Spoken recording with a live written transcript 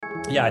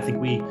yeah, I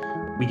think we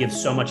give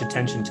so much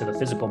attention to the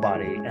physical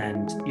body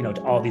and,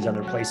 to all these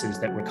other places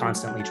that we're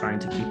constantly trying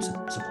to keep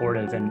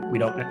supportive. And we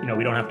don't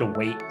have to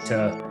wait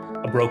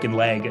to a broken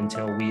leg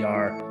until we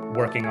are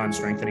working on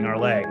strengthening our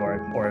leg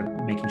or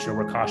making sure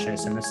we're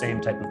cautious. And the same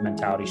type of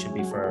mentality should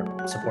be for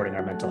supporting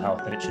our mental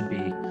health, that it should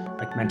be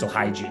like mental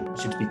hygiene. It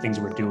should be things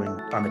we're doing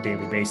on a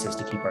daily basis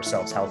to keep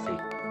ourselves healthy.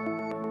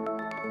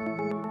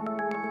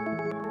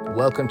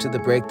 Welcome to the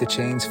Break the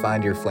Chains,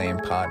 Find Your Flame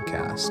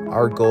podcast.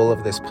 Our goal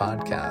of this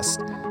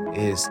podcast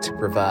is to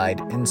provide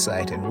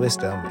insight and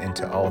wisdom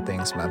into all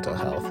things mental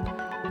health,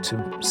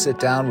 to sit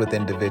down with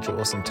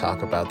individuals and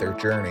talk about their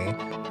journey,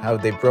 how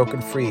they've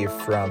broken free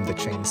from the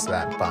chains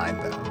that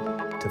bind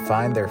them, to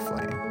find their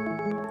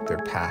flame,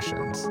 their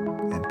passions,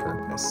 and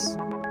purpose.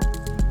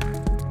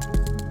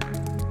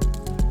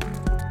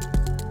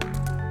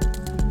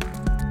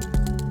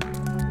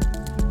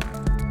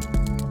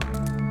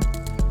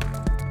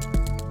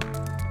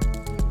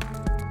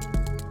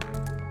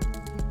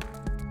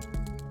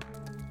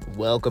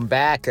 Welcome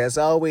back. As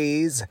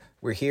always,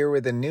 we're here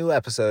with a new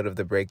episode of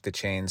the Break the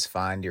Chains,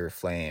 Find Your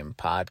Flame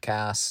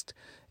podcast.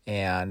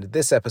 And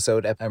this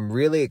episode, I'm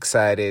really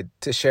excited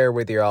to share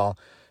with you all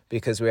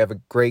because we have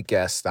a great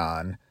guest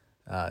on.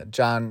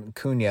 John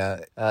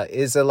Cunha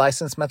is a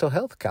licensed mental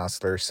health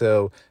counselor.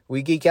 So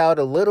we geek out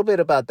a little bit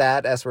about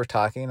that as we're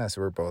talking, as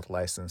we're both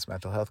licensed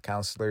mental health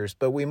counselors.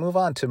 But we move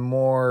on to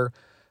more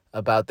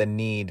about the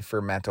need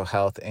for mental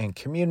health and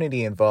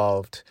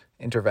community-involved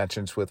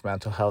interventions with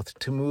mental health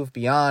to move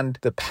beyond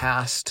the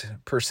past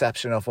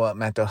perception of what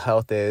mental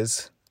health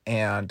is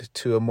and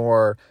to a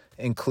more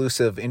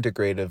inclusive,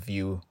 integrative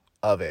view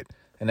of it.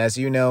 And as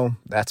you know,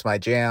 that's my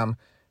jam.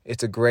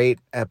 It's a great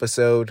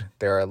episode.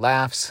 There are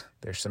laughs,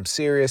 there's some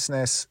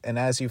seriousness, and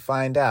as you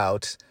find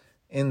out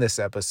in this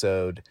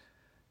episode,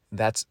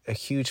 that's a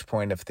huge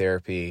point of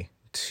therapy,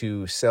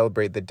 to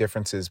celebrate the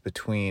differences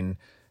between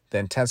the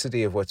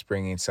intensity of what's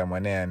bringing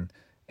someone in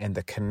and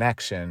the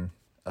connection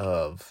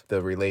of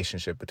the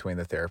relationship between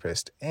the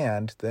therapist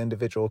and the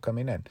individual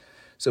coming in.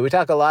 So we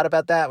talk a lot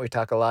about that. We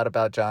talk a lot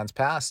about John's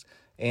past,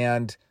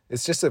 and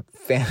it's just a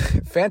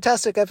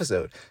fantastic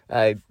episode.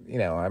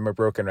 I'm a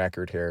broken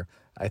record here.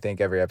 I think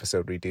every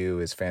episode we do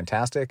is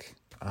fantastic.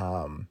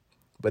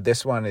 But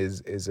this one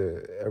is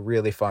a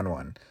really fun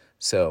one.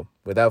 So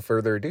without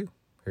further ado,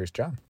 here's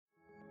John.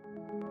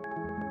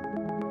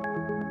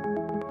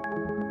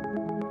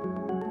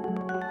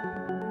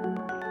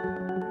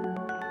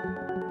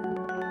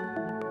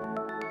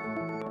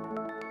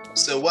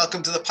 So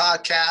welcome to the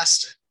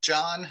podcast,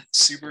 John.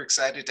 Super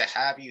excited to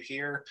have you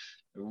here.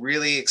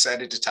 Really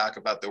excited to talk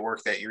about the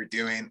work that you're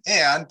doing,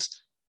 and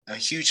a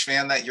huge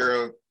fan that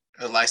you're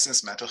a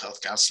licensed mental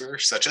health counselor,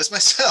 such as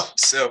myself.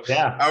 So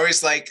yeah. I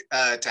always like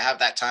to have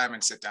that time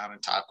and sit down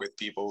and talk with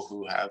people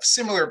who have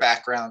similar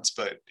backgrounds,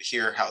 but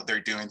hear how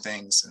they're doing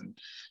things and,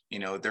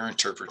 their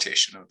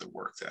interpretation of the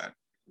work that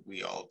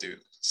we all do.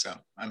 So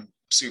I'm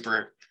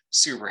super,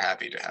 super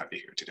happy to have you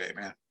here today,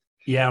 man.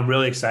 Yeah, I'm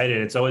really excited.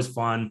 It's always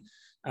fun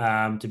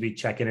to be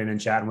checking in and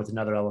chatting with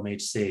another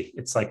LMHC.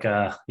 It's like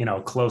a,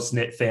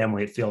 close-knit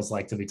family. It feels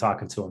like, to be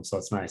talking to them. So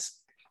it's nice.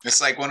 It's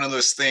like one of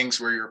those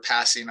things where you're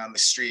passing on the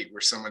street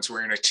where someone's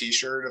wearing a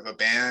t-shirt of a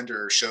band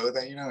or a show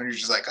that, and you're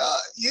just like,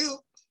 you,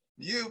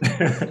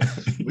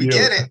 we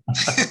get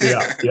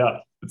it. Yeah.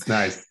 It's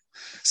nice.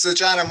 So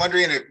John, I'm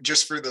wondering if,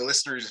 just for the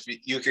listeners, if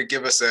you could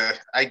give us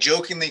I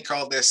jokingly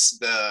call this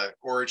the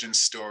origin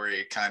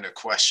story kind of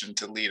question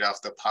to lead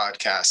off the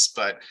podcast,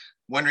 but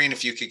wondering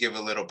if you could give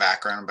a little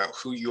background about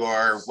who you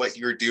are, what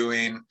you're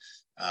doing,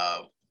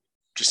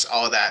 just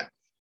all that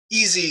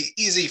easy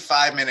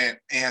 5-minute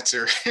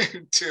answer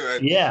to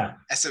an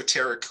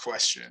esoteric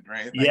question,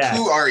 right?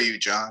 Who are you,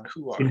 John?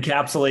 Who are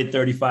Encapsulate you?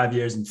 35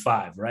 years in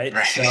 5, right?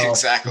 Right, so,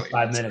 exactly.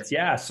 5 minutes.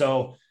 Yeah.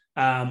 So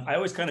I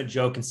always kind of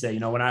joke and say,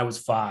 when I was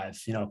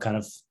 5, kind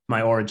of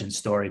my origin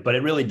story, but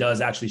it really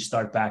does actually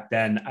start back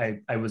then.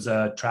 I was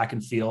a track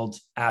and field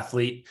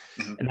athlete,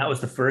 and that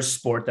was the first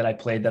sport that I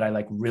played that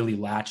I really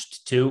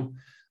latched to.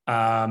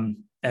 And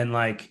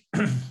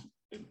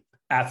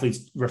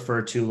athletes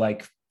refer to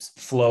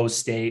flow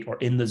state or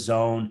in the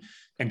zone,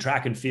 and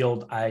track and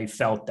field, I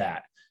felt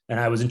that. And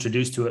I was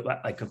introduced to it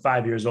at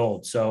 5 years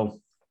old. So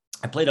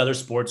I played other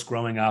sports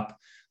growing up.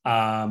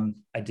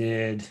 I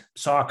did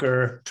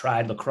soccer,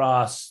 tried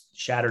lacrosse,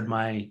 shattered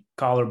my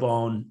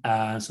collarbone.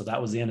 So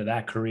that was the end of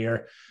that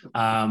career.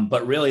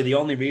 But really the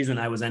only reason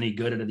I was any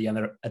good at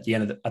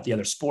the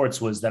other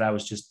sports was that I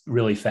was just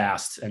really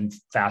fast and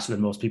faster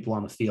than most people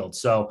on the field.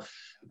 So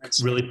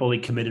really fully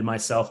committed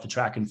myself to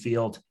track and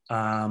field.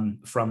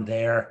 From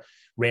there,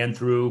 ran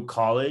through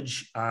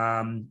college,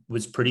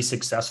 was pretty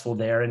successful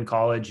there in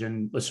college,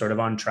 and was sort of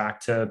on track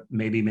to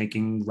maybe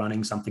making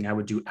running something I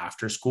would do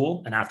after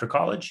school and after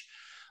college.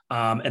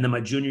 And then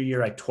my junior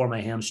year, I tore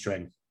my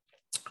hamstring,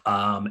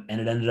 and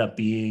it ended up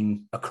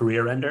being a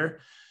career ender.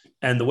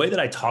 And the way that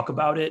I talk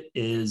about it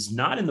is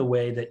not in the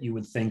way that you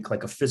would think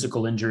like a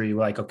physical injury,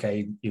 like,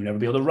 okay, you'll never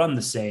be able to run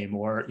the same,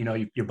 or,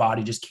 your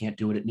body just can't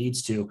do what it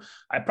needs to.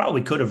 I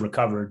probably could have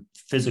recovered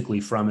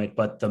physically from it,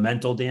 but the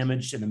mental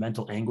damage and the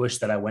mental anguish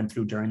that I went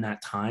through during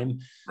that time,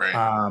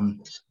 Right.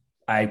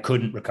 I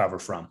couldn't recover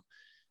from.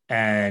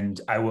 And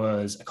I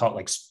call it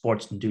like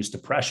sports induced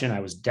depression.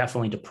 I was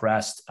definitely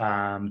depressed,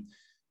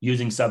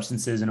 using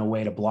substances in a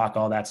way to block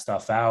all that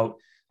stuff out.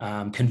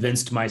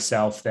 Convinced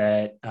myself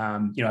that,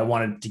 I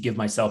wanted to give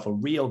myself a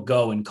real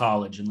go in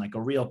college and like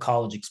a real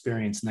college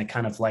experience. And I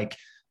kind of like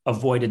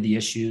avoided the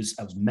issues.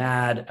 I was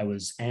mad. I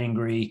was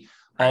angry.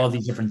 All of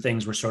these different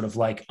things were sort of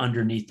like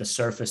underneath the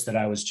surface that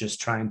I was just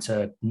trying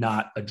to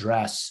not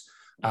address,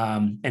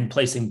 and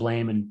placing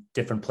blame in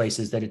different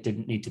places that it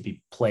didn't need to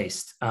be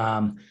placed.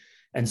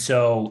 And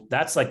so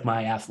that's like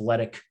my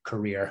athletic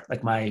career,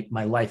 like my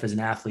life as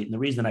an athlete. And the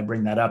reason I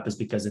bring that up is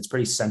because it's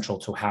pretty central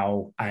to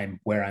how I'm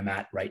where I'm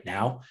at right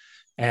now.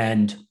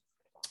 And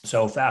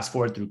so fast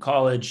forward through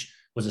college,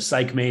 was a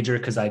psych major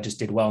because I just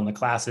did well in the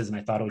classes and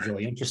I thought it was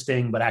really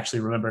interesting, but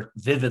actually remember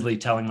vividly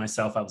telling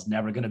myself I was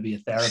never going to be a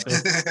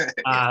therapist.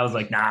 I was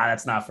like, nah,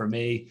 that's not for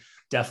me.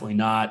 Definitely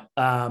not.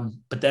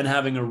 But then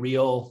having a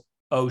real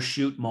oh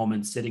shoot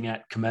moment sitting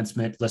at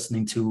commencement,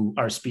 listening to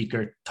our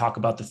speaker talk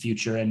about the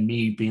future and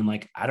me being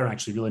like, I don't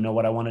actually really know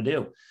what I want to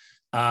do.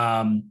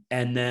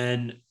 And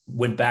then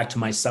went back to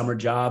my summer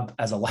job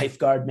as a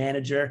lifeguard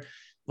manager,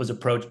 was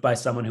approached by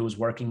someone who was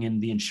working in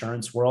the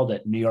insurance world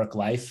at New York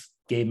Life,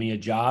 gave me a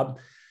job.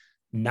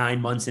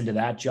 9 months into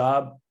that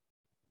job,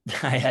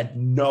 I had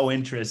no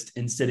interest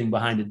in sitting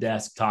behind a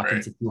desk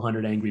talking to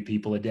 200 angry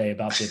people a day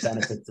about the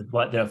benefits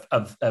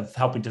of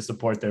helping to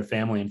support their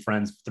family and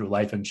friends through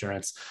life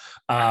insurance.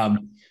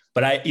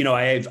 But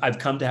I've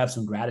come to have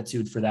some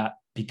gratitude for that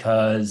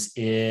because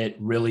it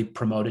really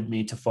promoted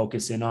me to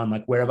focus in on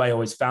like, where have I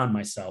always found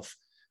myself?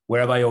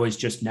 Where have I always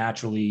just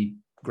naturally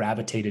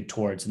gravitated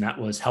towards? And that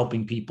was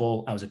helping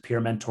people. I was a peer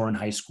mentor in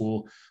high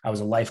school. I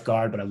was a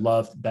lifeguard, but I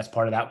loved, the best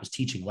part of that was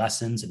teaching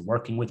lessons and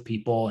working with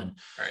people. And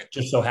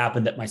just so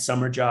happened that my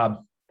summer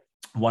job,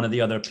 one of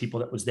the other people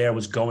that was there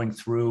was going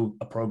through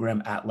a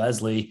program at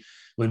Lesley.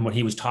 When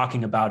he was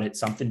talking about it,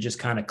 something just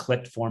kind of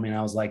clicked for me. And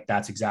I was like,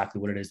 that's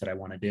exactly what it is that I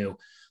want to do.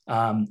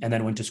 And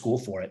then went to school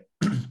for it.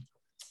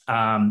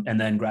 And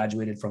then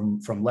graduated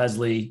from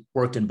Lesley,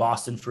 worked in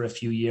Boston for a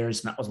few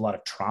years. And that was a lot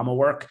of trauma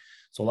work.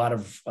 So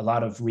a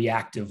lot of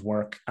reactive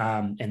work,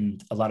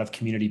 and a lot of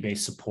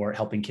community-based support,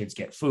 helping kids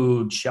get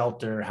food,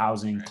 shelter,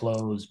 housing,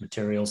 clothes,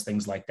 materials,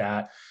 things like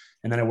that.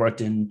 And then I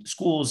worked in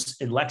schools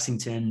in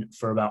Lexington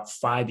for about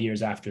 5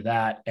 years after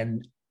that.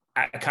 And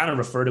I kind of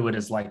refer to it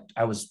as like,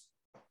 I was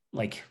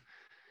like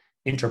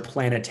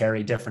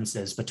interplanetary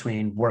differences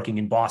between working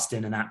in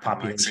Boston and that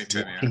population,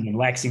 working in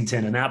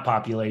Lexington and that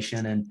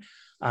population. And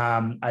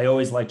I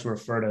always like to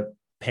refer to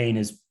pain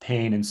as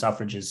pain and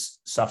suffrage as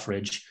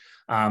suffrage.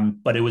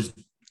 But it was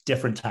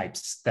different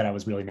types that I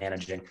was really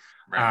managing.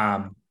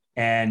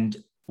 And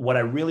what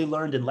I really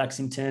learned in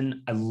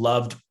Lexington, I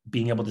loved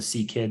being able to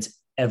see kids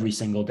every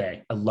single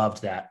day. I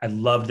loved that. I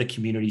loved the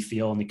community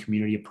feel and the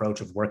community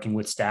approach of working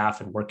with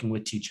staff and working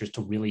with teachers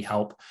to really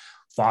help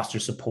foster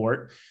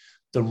support.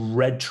 The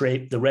red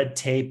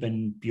tape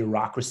and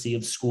bureaucracy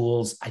of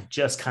schools, I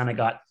just kind of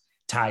got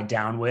tied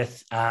down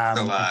with.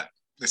 A lot.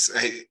 I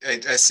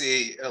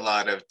see a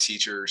lot of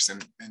teachers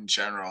in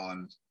general,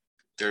 and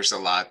there's a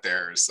lot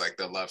there. It's like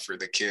the love for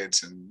the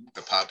kids and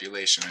the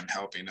population and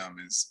helping them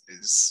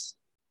is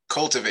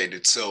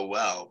cultivated so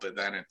well, but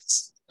then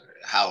it's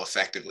how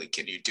effectively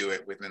can you do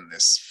it within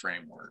this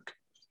framework?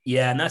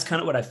 Yeah. And that's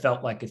kind of what I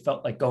felt like. It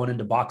felt like going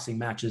into boxing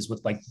matches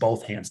with like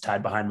both hands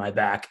tied behind my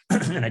back.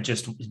 And I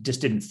just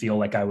didn't feel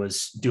like I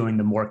was doing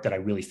the work that I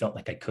really felt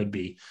like I could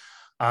be.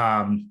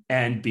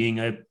 And being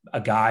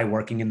a guy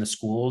working in the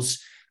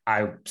schools,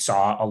 I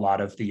saw a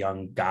lot of the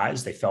young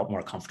guys, they felt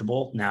more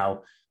comfortable.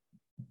 Now,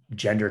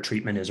 gender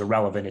treatment is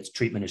irrelevant. It's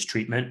treatment is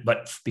treatment.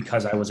 But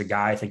because I was a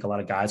guy, I think a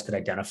lot of guys could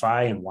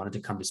identify and wanted to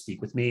come to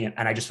speak with me.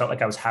 And I just felt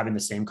like I was having the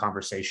same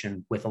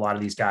conversation with a lot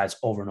of these guys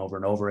over and over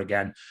and over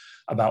again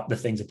about the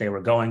things that they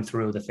were going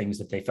through, the things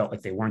that they felt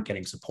like they weren't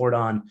getting support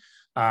on.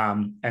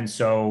 And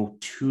so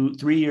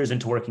 3 years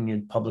into working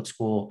in public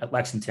school at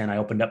Lexington, I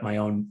opened up my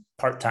own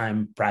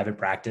part-time private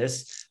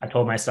practice. I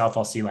told myself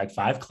I'll see like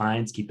 5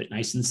 clients, keep it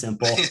nice and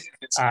simple.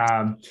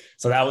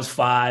 So that was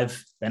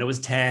 5, then it was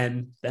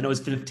 10, then it was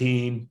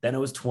 15, then it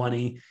was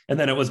 20. And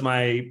then it was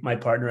my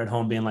partner at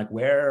home being like,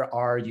 where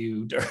are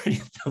you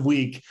during the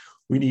week?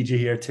 We need you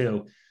here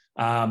too.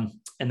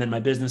 And then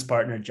my business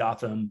partner,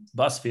 Jotham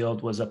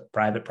Busfield, was a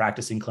private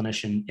practicing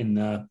clinician in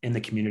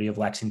the community of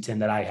Lexington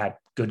that I had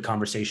good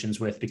conversations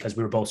with because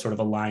we were both sort of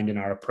aligned in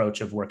our approach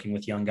of working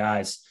with young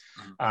guys.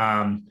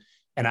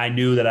 And I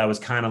knew that I was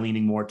kind of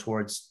leaning more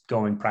towards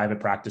going private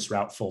practice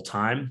route full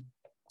time.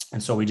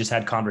 And so we just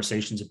had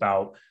conversations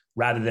about,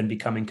 rather than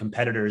becoming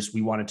competitors,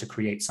 we wanted to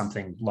create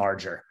something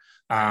larger.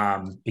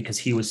 Because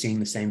he was seeing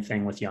the same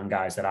thing with young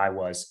guys that I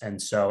was. And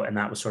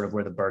that was sort of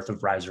where the birth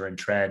of Riser and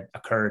Tread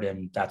occurred.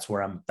 And that's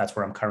where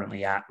I'm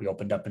currently at. We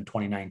opened up in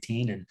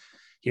 2019 and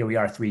here we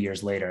are 3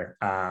 years later.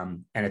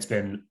 And it's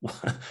been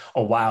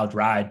a wild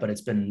ride, but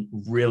it's been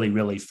really,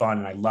 really fun.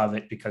 And I love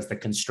it because the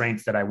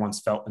constraints that I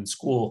once felt in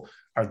school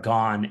are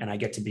gone, and I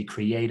get to be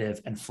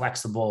creative and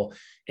flexible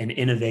and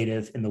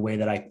innovative in the way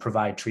that I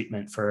provide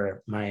treatment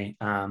for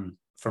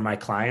my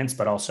clients,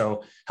 but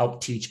also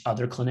help teach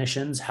other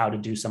clinicians how to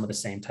do some of the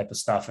same type of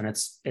stuff. And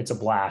it's a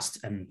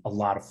blast and a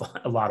lot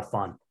of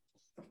fun.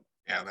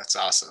 Yeah, that's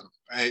awesome.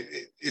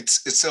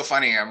 It's so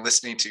funny. I'm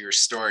listening to your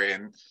story,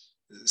 and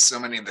so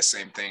many of the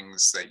same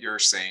things that you're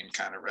saying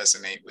kind of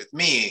resonate with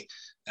me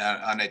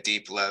on a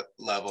deep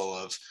level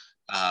of,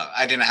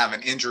 I didn't have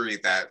an injury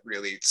that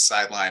really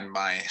sidelined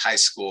my high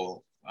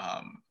school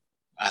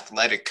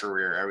athletic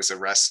career. I was a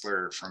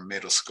wrestler from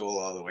middle school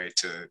all the way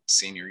to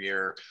senior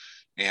year.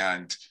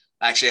 And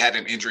I actually had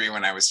an injury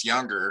when I was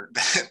younger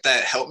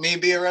that helped me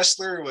be a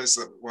wrestler. Was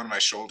one of my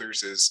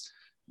shoulders is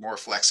more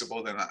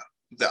flexible than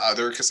the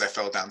other because I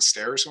fell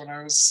downstairs when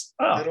I was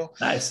little.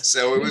 Nice.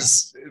 So it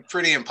was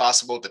pretty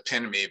impossible to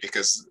pin me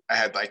because I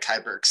had like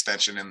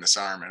hyperextension in this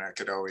arm, and I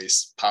could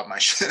always pop my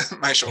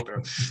my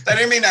shoulder. That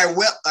didn't mean I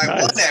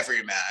won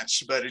every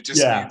match, but it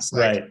just means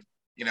like,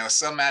 you know,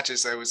 some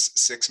matches I was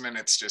 6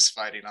 minutes just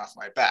fighting off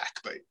my back,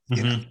 but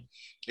you know,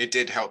 it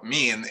did help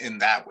me in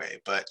that way.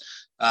 But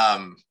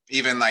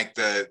even like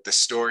the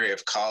story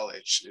of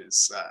college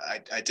is,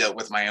 I dealt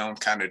with my own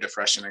kind of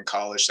depression in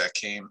college that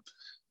came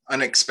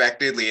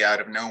unexpectedly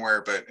out of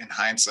nowhere, but in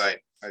hindsight,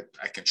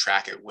 I can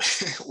track it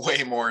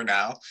way more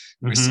now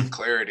with some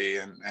clarity,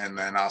 and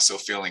then also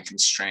feeling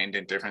constrained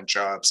in different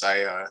jobs.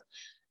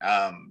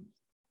 After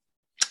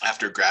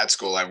grad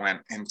school, I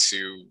went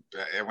to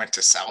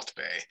South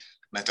Bay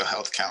mental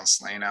health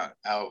counseling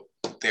out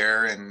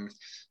there, and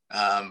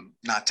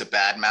not to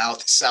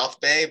badmouth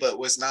South Bay, but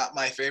was not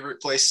my favorite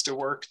place to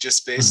work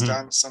just based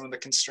on some of the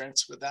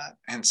constraints with that.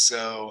 And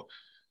so,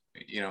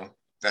 you know,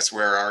 that's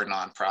where our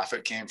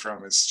nonprofit came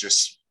from, is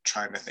just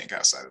trying to think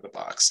outside of the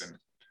box. And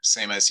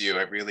same as you,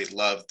 I really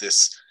love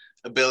this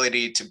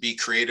ability to be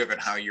creative in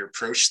how you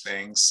approach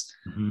things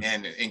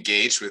and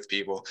engage with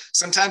people.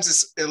 Sometimes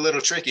it's a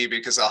little tricky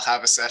because I'll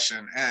have a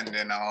session end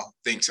and I'll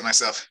think to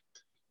myself,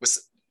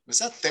 was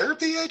that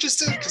therapy I just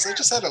did? Because I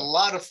just had a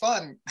lot of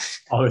fun.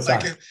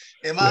 Like,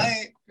 am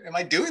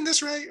I doing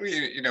this right?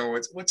 You know,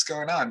 what's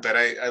going on? But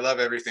I love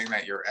everything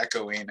that you're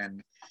echoing,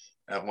 and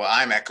well,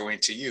 I'm echoing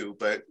to you,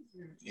 but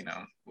you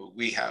know,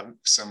 we have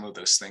some of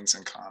those things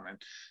in common,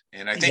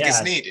 and I think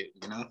it's needed,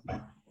 you know.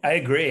 I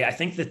agree. I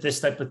think that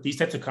these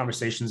types of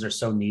conversations are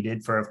so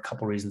needed for a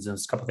couple of reasons. And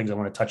there's a couple of things I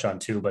want to touch on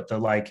too, but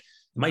am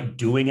I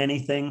doing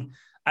anything?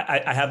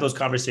 I have those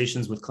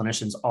conversations with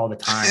clinicians all the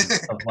time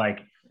of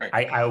like,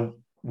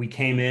 we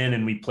came in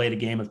and we played a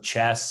game of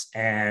chess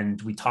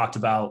and we talked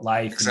about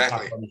life and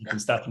talked about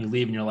different stuff, and you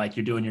leave and you're like,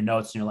 you're doing your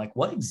notes and you're like,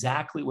 what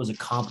exactly was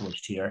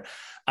accomplished here?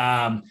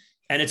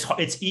 And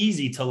it's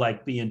easy to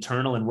like be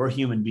internal, and we're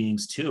human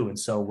beings too. And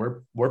so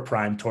we're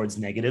primed towards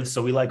negative.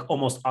 So we like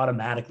almost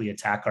automatically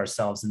attack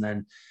ourselves, and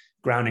then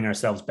grounding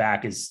ourselves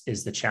back is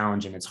the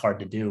challenge, and it's hard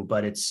to do,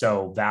 but it's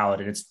so valid.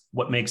 And it's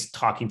what makes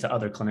talking to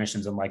other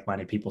clinicians and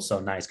like-minded people so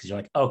nice. Cause you're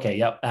like, okay,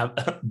 yep,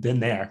 I've been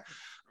there,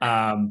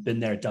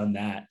 done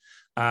that.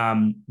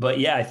 But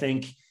yeah, I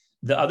think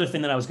the other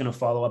thing that I was going to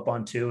follow up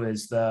on too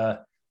is the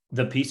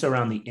piece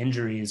around the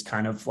injury is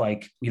kind of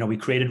like, you know, we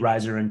created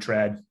Riser and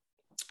Tread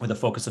with a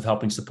focus of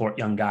helping support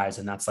young guys.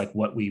 And that's like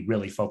what we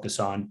really focus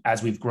on.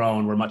 As we've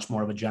grown, we're much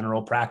more of a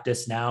general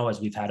practice now, as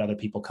we've had other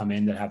people come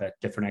in that have a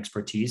different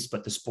expertise,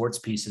 but the sports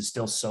piece is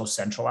still so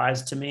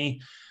centralized to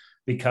me,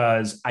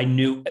 because I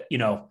knew, you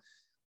know,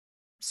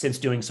 since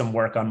doing some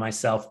work on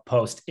myself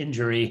post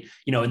injury,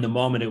 you know, in the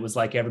moment, it was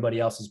like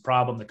everybody else's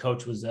problem. The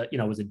coach was a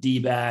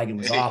D-bag and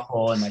was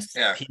awful. And my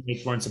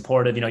teammates weren't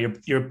supportive. You know,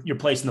 you're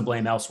placing the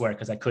blame elsewhere,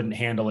 because I couldn't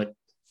handle it.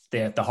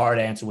 The hard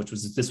answer, which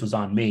was, this was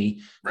on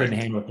me, couldn't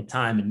handle it at the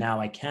time. And now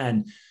I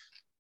can.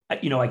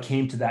 You know, I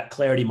came to that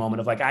clarity moment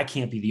of like, I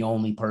can't be the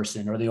only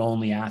person or the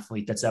only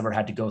athlete that's ever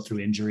had to go through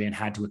injury and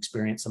had to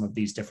experience some of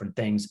these different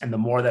things. And the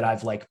more that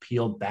I've like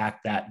peeled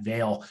back that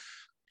veil,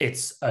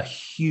 it's a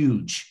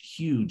huge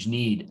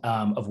need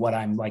of what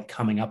I'm like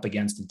coming up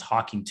against and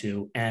talking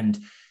to. And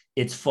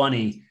it's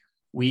funny.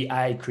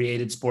 I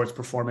created Sports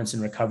Performance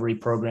and Recovery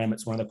Program.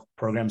 It's one of the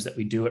programs that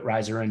we do at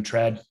Riser and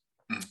Tread.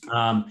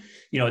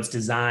 You know, it's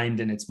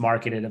designed and it's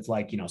marketed of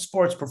like, you know,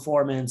 sports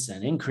performance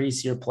and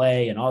increase your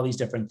play and all these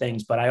different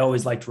things. But I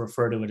always like to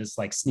refer to it as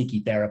like sneaky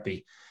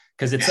therapy,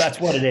 because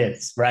that's what it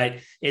is,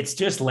 right? It's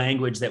just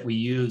language that we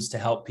use to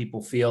help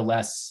people feel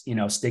less, you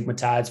know,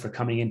 stigmatized for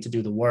coming in to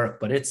do the work.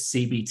 But it's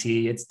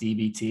CBT, it's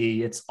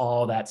DBT, it's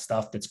all that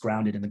stuff that's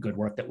grounded in the good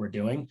work that we're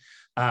doing.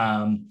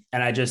 And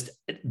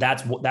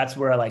that's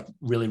where I like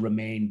really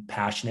remain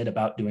passionate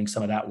about doing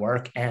some of that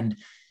work. And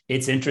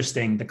it's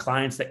interesting, the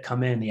clients that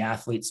come in, the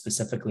athletes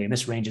specifically, and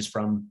this ranges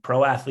from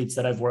pro athletes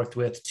that I've worked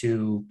with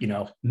to, you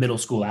know, middle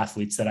school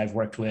athletes that I've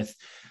worked with,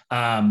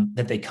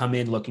 that they come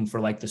in looking for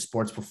like the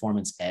sports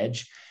performance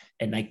edge.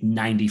 And like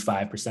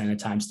 95% of the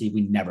time, Steve,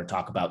 we never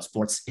talk about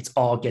sports. It's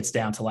all gets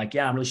down to like,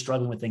 yeah, I'm really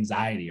struggling with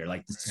anxiety or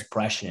like this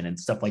depression and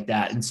stuff like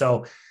that. And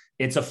so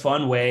it's a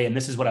fun way. And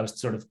this is what I was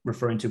sort of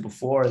referring to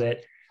before,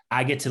 that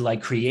I get to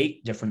like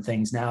create different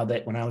things now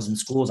that when I was in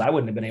schools, I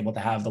wouldn't have been able to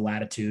have the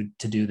latitude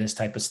to do this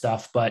type of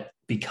stuff. But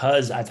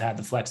because I've had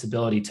the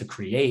flexibility to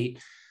create,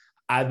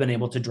 I've been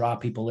able to draw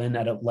people in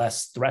at a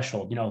less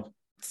threshold. You know,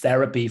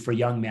 therapy for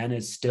young men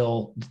is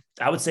still,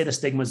 I would say the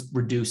stigma is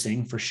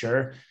reducing for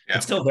sure. Yeah.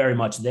 It's still very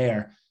much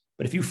there.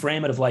 But if you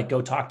frame it of like,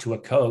 go talk to a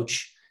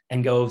coach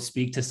and go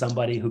speak to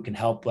somebody who can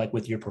help like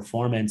with your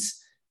performance,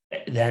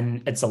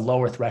 then it's a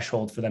lower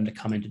threshold for them to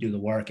come in to do the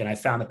work. And I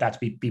found that to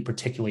be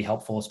particularly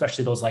helpful,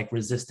 especially those like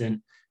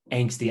resistant,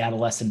 angsty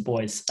adolescent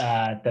boys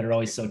that are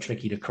always so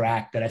tricky to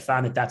crack, that I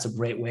found that that's a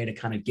great way to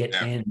kind of get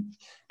in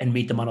and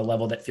meet them on a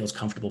level that feels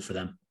comfortable for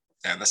them.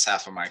 Yeah, that's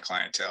half of my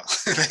clientele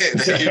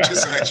that you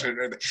just mentioned.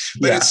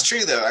 But it's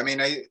true though. I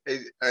mean, I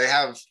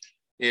have,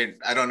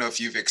 I don't know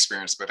if you've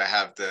experienced, but I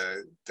have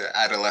the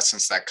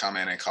adolescents that come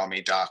in and call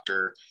me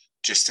doctor,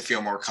 just to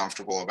feel more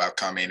comfortable about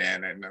coming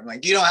in. And I'm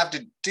like, you don't have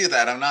to do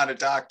that. I'm not a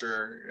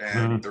doctor.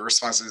 And the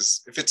response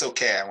is, if it's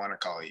okay, I want to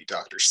call you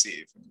Dr.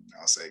 Steve. And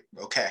I'll say,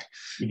 okay.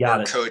 You got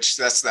or it. Coach,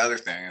 that's the other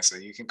thing. I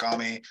say, you can call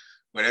me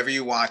whatever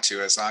you want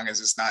to, as long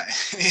as it's not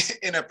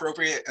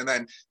inappropriate. And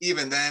then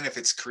even then, if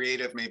it's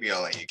creative, maybe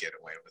I'll let you get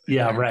away with it.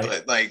 Yeah, right.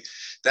 But like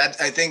that,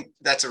 I think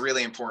that's a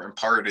really important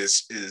part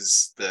is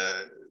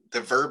the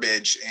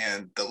verbiage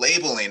and the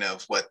labeling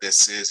of what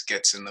this is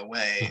gets in the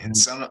way. And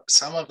some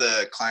of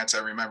the clients I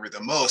remember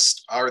the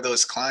most are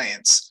those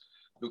clients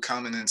who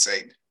come in and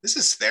say, this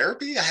is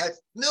therapy? I had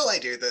no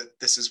idea that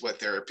this is what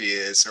therapy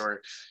is.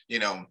 Or, you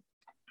know,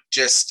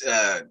 just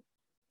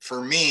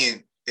for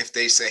me, if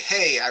they say,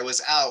 hey, I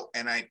was out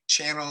and I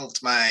channeled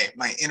my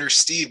inner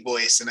Steve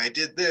voice and I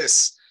did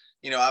this,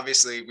 you know,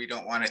 obviously we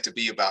don't want it to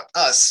be about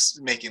us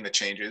making the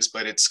changes,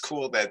 but it's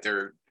cool that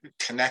they're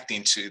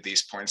connecting to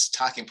these points,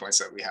 talking points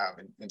that we have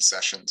in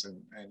sessions and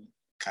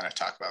kind of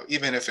talk about,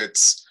 even if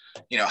it's,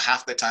 you know,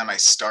 half the time I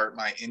start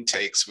my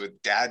intakes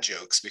with dad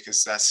jokes,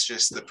 because that's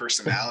just the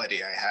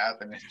personality I have.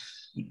 And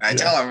I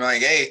tell them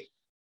like, hey,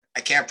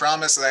 I can't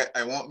promise that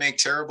I won't make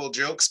terrible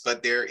jokes,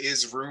 but there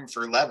is room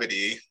for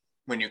levity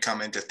when you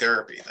come into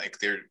therapy. Like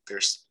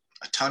there's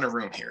a ton of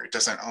room here. It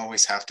doesn't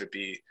always have to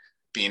be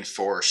being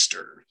forced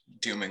or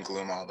doom and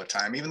gloom all the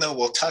time, even though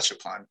we'll touch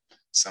upon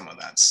some of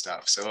that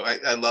stuff. So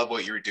I love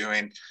what you're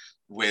doing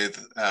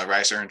with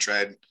Rise Earn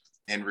Tread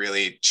and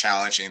really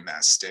challenging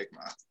that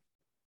stigma.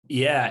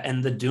 Yeah.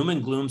 And the doom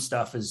and gloom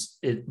stuff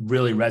it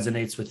really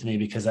resonates with me,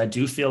 because I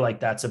do feel like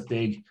that's a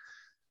big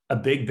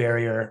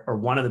barrier, or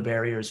one of the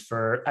barriers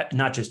for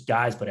not just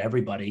guys, but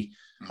everybody,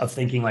 of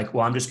thinking like,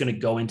 well, I'm just going to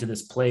go into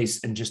this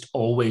place and just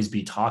always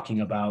be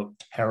talking about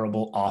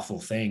terrible, awful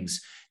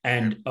things.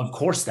 And of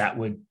course that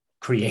would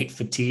create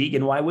fatigue.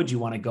 And why would you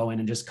want to go in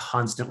and just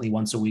constantly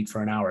once a week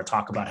for an hour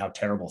talk about how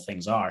terrible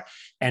things are?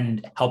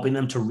 And helping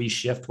them to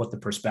reshift what the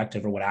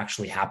perspective or what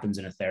actually happens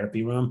in a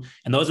therapy room.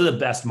 And those are the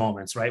best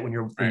moments, right? When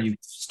you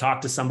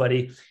talk to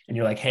somebody and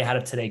you're like, hey, how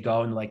did today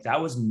go? And like,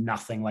 that was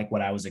nothing like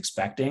what I was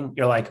expecting.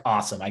 You're like,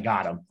 awesome, I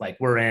got them. Like,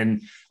 we're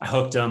in, I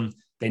hooked them.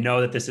 They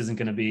know that this isn't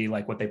going to be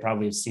like what they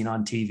probably have seen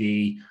on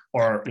TV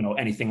or, you know,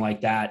 anything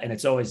like that. And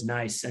it's always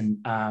nice. And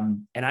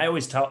I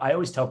always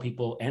tell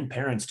people, and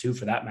parents too,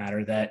 for that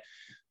matter, that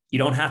you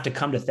don't have to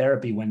come to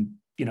therapy when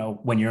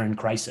you're in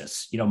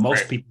crisis. You know,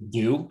 most people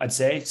do, I'd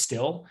say,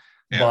 still,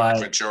 but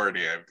the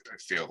majority, I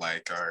feel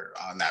like, are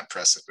on that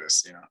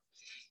precipice, you know?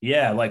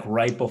 Yeah. Like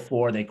right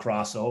before they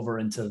cross over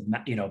into,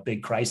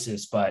 big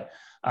crisis. But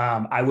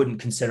I wouldn't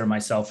consider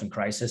myself in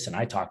crisis, and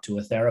I talk to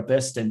a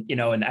therapist, and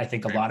I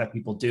think a lot of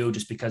people do,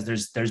 just because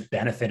there's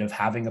benefit of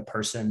having a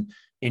person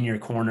in your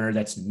corner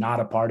that's not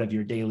a part of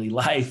your daily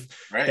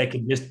life, that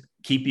can just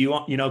keep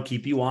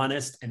you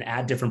honest and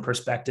add different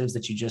perspectives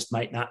that you just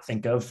might not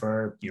think of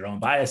for your own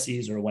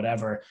biases or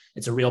whatever.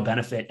 It's a real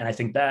benefit. And I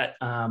think that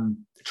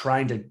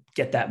trying to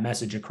get that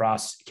message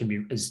across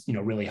is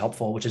really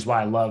helpful, which is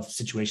why I love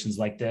situations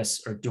like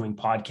this, or doing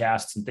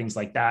podcasts and things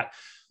like that,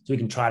 so we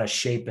can try to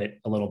shape it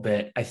a little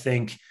bit. I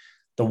think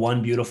the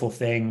one beautiful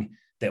thing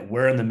that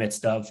we're in the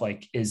midst of,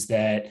 is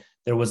that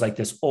there was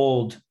this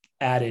old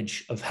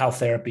adage of how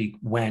therapy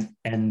went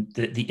and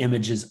the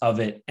images of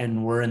it.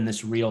 And we're in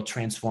this real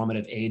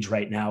transformative age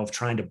right now of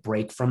trying to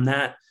break from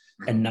that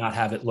and not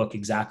have it look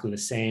exactly the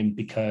same,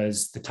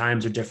 because the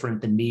times are different,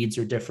 the needs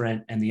are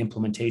different, and the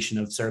implementation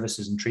of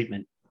services and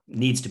treatment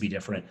needs to be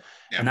different.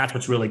 Yeah. And that's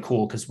what's really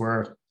cool, because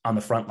we're on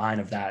the front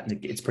line of that,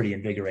 and it's pretty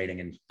invigorating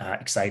and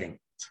exciting.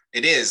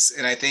 It is.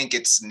 And I think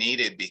it's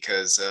needed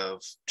because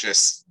of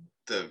just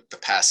the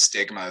past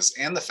stigmas,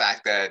 and the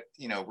fact that,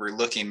 we're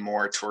looking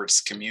more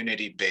towards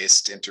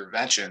community-based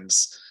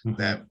interventions.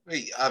 That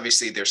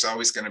obviously there's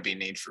always going to be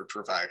need for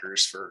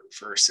providers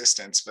for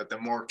assistance, but the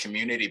more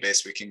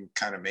community-based we can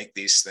kind of make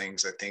these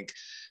things, I think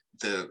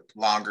the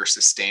longer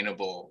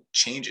sustainable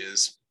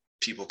changes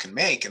people can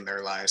make in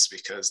their lives,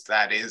 because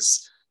that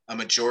is a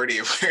majority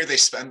of where they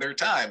spend their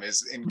time,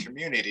 is in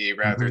community,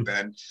 rather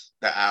than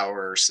the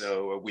hour or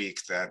so a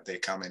week that they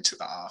come into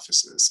the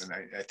offices. And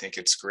I think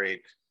it's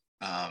great.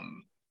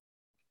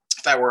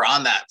 that we're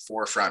on that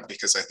forefront,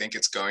 because I think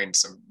it's going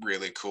some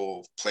really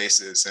cool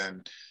places.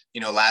 And,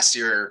 last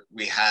year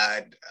we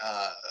had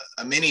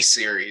a mini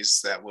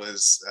series that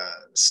was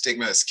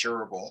Stigma is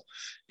Curable.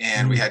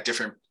 And we had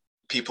different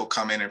people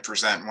come in and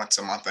present once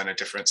a month on a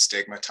different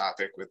stigma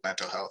topic with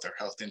mental health or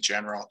health in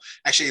general.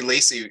 Actually,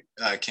 Lacey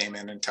came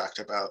in and talked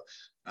about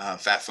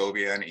fat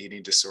phobia and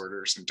eating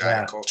disorders and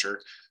diet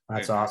culture.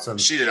 That's awesome.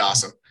 She did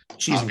awesome.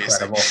 She's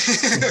obviously.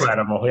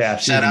 Incredible. Yeah.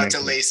 Shout out to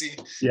Lacey.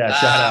 Yeah.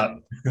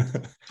 Shout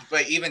out.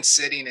 But even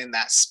sitting in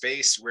that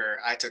space where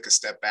I took a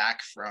step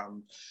back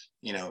from,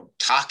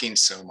 talking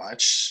so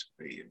much,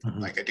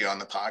 like I do on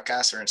the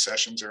podcast or in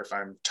sessions, or if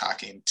I'm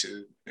talking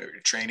to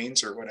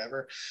trainings or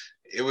whatever,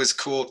 it was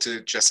cool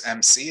to just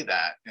MC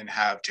that and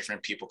have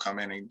different people come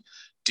in and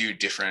do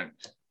different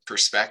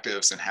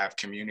perspectives and have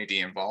community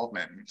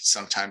involvement, and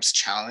sometimes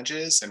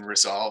challenges and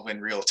resolve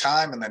in real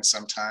time, and then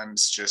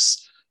sometimes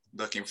just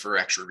looking for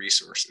extra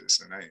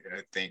resources. And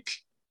I think,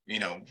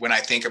 when I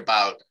think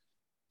about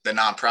the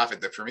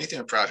nonprofit, the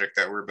Promethean project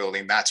that we're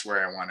building, that's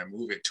where I want to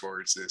move it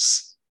towards,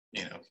 is,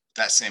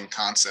 that same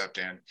concept,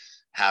 and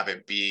have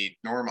it be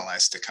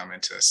normalized to come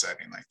into a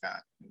setting like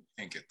that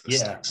and get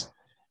those things.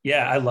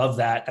 Yeah, I love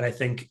that. And I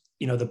think,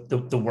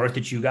 the work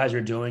that you guys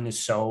are doing is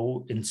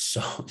so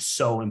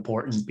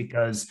important,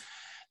 because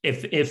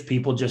if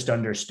people just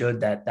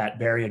understood that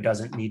barrier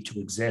doesn't need to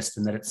exist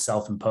and that it's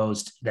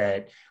self-imposed,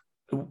 that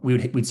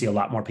we'd see a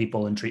lot more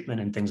people in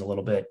treatment, and things a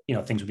little bit,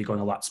 things would be going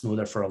a lot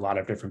smoother for a lot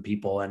of different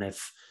people. And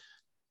if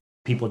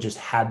people just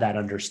had that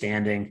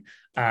understanding,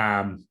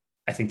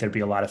 I think there'd be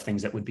a lot of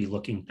things that would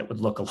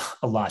look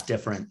a lot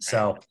different.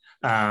 So,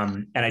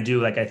 and I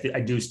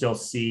do still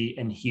see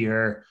and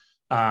hear,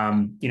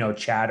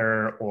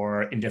 chatter,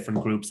 or in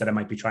different groups that I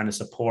might be trying to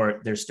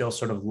support, they're still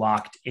sort of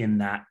locked in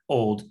that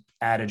old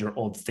adage or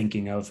old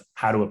thinking of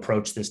how to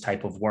approach this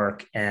type of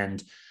work.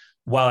 And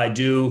while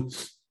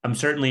I'm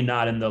certainly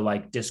not in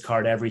the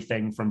discard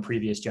everything from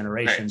previous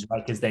generations,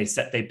 right? Because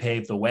they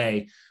paved the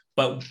way,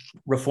 but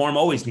reform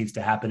always needs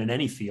to happen in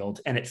any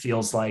field. And it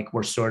feels like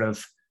we're sort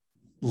of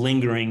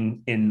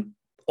lingering in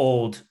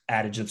old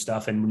adage of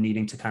stuff and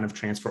needing to kind of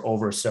transfer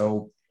over.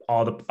 So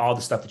all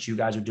the stuff that you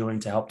guys are doing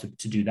to help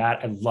to do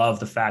that. I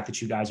love the fact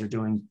that you guys are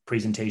doing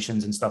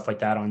presentations and stuff like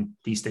that on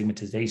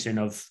destigmatization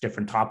of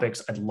different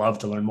topics. I'd love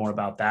to learn more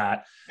about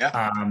that. Yeah.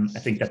 I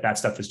think that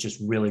stuff is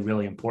just really,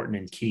 really important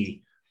and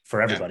key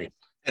for everybody. Yeah.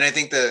 And I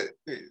think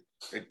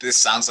this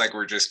sounds like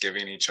we're just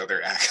giving each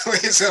other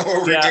accolades. So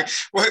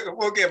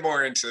we'll get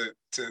more into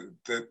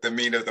the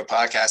meat of the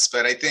podcast,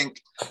 but I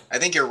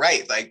think you're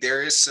right.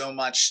 There is so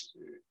much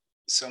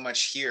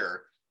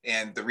here.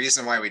 And the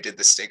reason why we did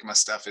the stigma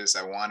stuff is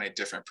I wanted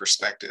different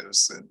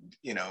perspectives. And,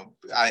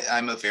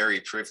 I'm a very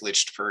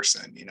privileged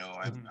person.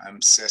 I'm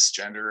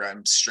cisgender,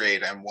 I'm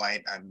straight, I'm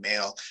white, I'm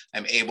male,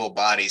 I'm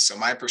able-bodied. So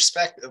my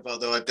perspective,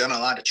 although I've done a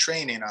lot of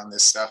training on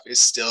this stuff, is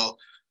still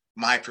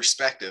my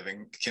perspective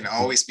and can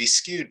always be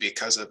skewed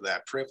because of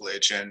that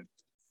privilege. And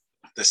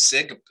the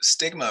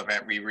stigma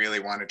event, we really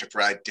wanted to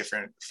provide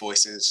different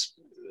voices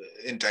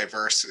and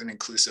diverse and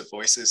inclusive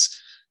voices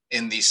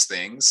in these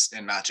things,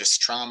 and not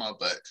just trauma,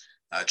 but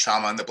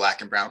trauma in the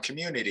Black and brown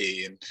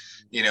community. And,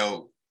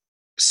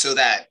 so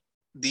that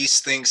these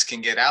things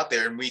can get out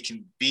there and we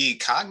can be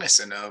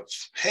cognizant of,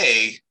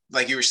 hey,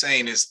 like you were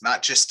saying, is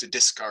not just to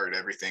discard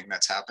everything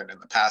that's happened in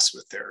the past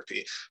with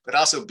therapy, but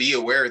also be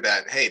aware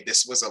that, hey,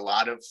 this was a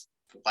lot of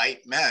white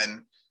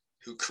men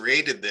who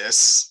created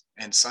this,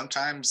 and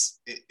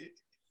sometimes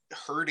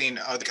hurting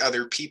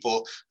other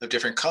people of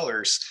different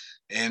colors,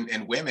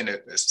 and women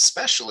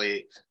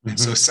especially. And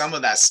so some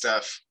of that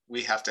stuff,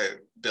 we have to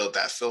build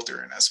that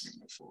filter in as we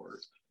move forward.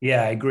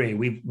 Yeah, I agree.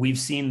 We've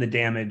seen the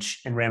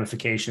damage and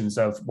ramifications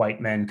of white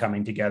men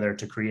coming together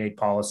to create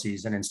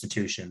policies and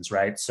institutions,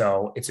 right?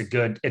 So it's a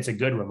good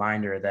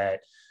reminder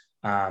that,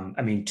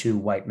 two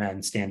white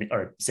men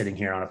sitting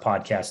here on a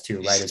podcast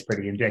too, right, is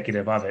pretty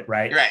indicative of it,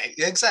 right? Right,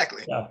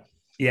 exactly.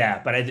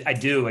 Yeah, but I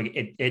do,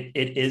 it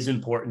is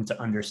important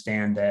to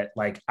understand that,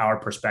 our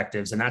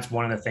perspectives, and that's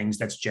one of the things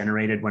that's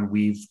generated when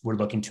we're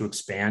looking to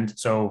expand.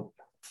 So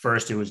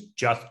first it was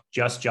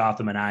just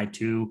Jotham and I,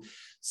 two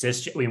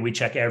cis. We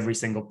check every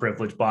single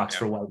privilege box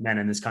for white men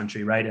in this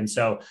country, right? And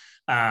so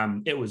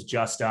it was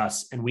just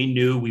us, and we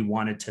knew we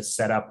wanted to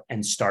set up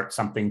and start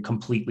something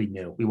completely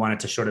new. We wanted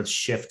to sort of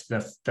shift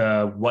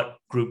the what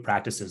group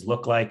practices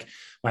look like.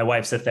 My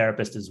wife's a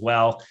therapist as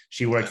well.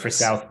 She worked for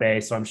South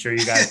Bay, so I'm sure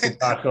you guys can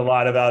talk a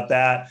lot about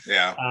that.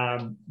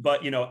 Yeah.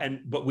 But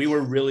we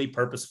were really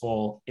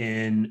purposeful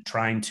in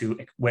trying to,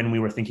 when we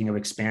were thinking of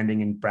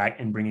expanding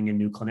and bringing in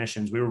new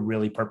clinicians, we were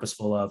really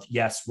purposeful of,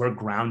 yes, we're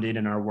grounded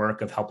in our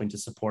work of helping to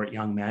support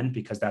young men,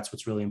 because that's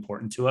what's really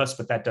important to us.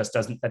 But that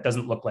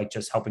doesn't look like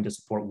just helping to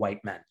support white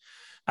men.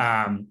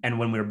 And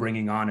when we're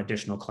bringing on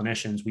additional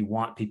clinicians, we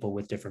want people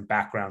with different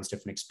backgrounds,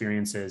 different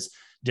experiences,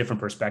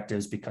 different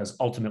perspectives, because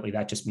ultimately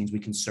that just means we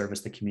can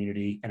service the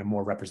community in a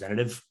more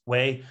representative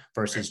way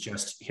versus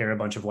just hear a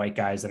bunch of white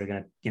guys that are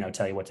going to,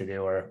 tell you what to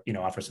do, or,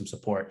 offer some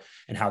support,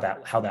 and how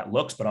that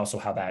looks, but also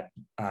how that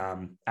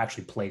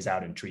actually plays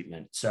out in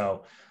treatment.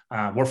 So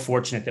we're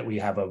fortunate that we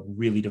have a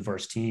really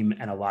diverse team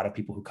and a lot of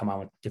people who come on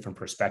with different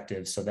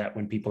perspectives, so that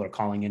when people are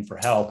calling in for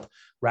help,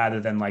 rather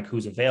than like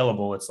who's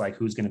available, it's like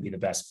who's going to be the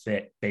best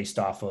fit based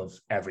off of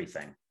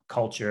everything: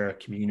 culture,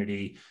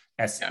 community,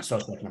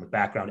 socioeconomic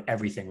background,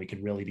 everything. We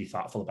can really be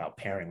thoughtful about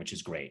pairing, which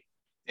is great.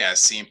 Yeah,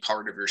 seeing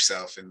part of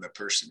yourself in the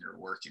person you're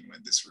working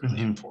with is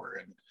really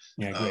important.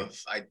 Yeah, of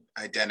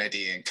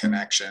identity and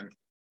connection.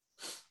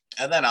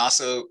 And then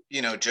also,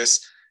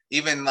 just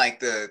even like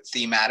the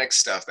thematic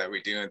stuff that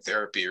we do in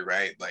therapy,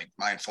 right? Like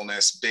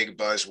mindfulness, big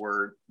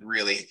buzzword,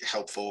 really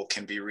helpful,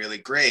 can be really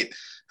great.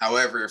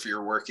 However, if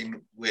you're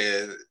working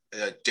with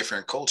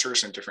different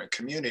cultures and different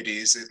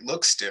communities, it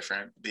looks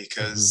different,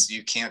 because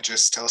you can't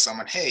just tell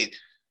someone, hey,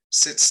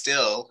 sit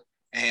still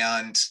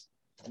and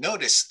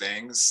notice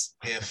things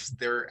if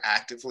they're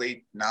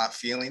actively not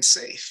feeling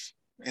safe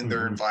in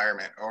their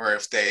environment, or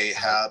if they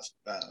have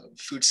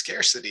food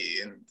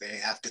scarcity and they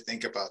have to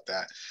think about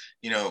that.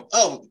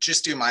 Oh,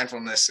 just do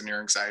mindfulness and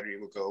your anxiety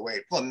will go away.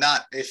 Well,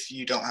 not if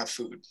you don't have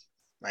food,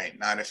 right?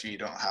 Not if you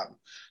don't have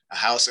a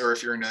house, or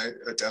if you're in a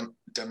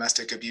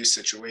domestic abuse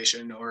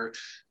situation, or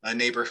a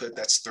neighborhood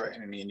that's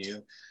threatening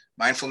you.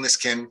 Mindfulness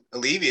can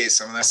alleviate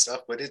some of that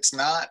stuff, but it's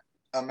not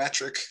a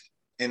metric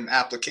in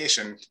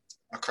application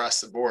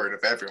across the board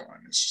of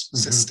everyone. It's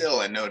just sit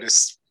still and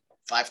notice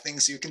 5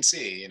 things you can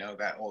see,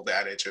 that old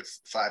adage of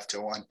 5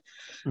 to 1.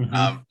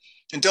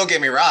 And don't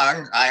get me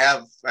wrong,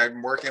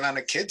 I'm working on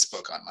a kid's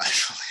book on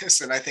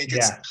mindfulness, and I think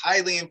it's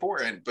highly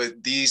important,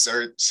 but these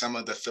are some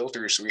of the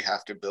filters we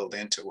have to build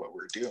into what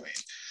we're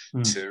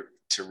doing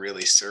to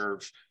really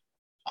serve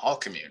all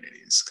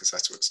communities, because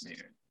that's what's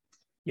needed.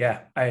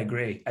 Yeah, I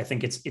agree. I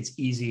think it's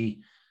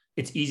easy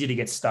to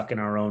get stuck in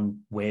our own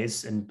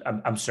ways. And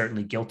I'm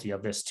certainly guilty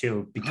of this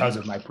too, because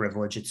of my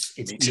privilege. It's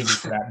easy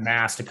for that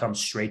mask to come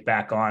straight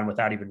back on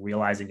without even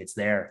realizing it's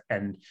there.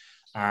 And,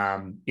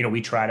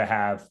 we try to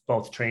have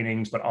both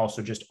trainings, but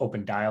also just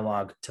open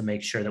dialogue to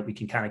make sure that we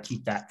can kind of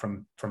keep that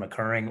from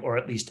occurring, or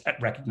at least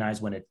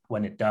recognize when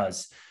it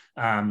does.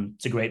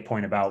 It's a great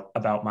point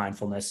about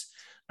mindfulness.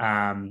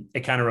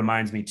 It kind of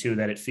reminds me too,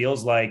 that it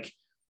feels like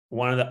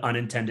one of the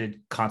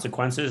unintended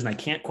consequences, and I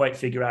can't quite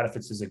figure out if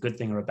this is a good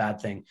thing or a bad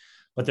thing,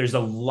 but there's a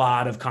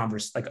lot of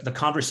the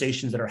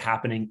conversations that are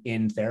happening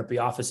in therapy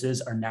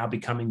offices are now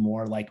becoming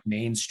more like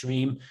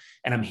mainstream.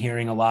 And I'm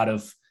hearing a lot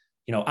of,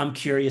 I'm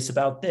curious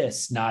about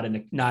this, not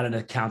in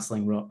a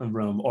counseling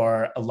room,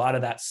 or a lot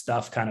of that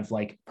stuff kind of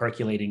like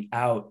percolating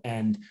out.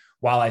 And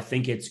while I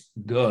think it's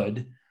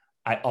good,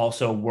 I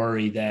also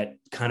worry that,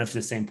 kind of to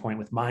the same point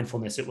with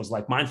mindfulness, it was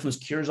like mindfulness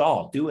cures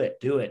all, do it.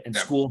 And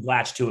school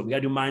latched to it. We got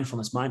to do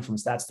mindfulness.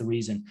 That's the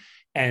reason.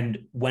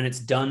 And when it's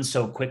done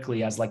so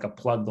quickly as like a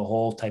plug the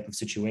hole type of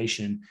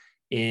situation,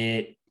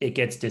 it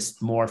gets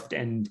dysmorphed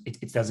and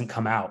it doesn't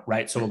come out.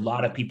 Right. So a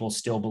lot of people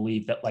still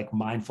believe that like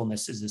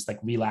mindfulness is this like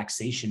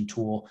relaxation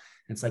tool.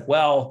 And it's like,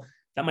 well,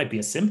 that might be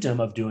a symptom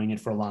of doing it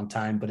for a long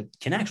time, but it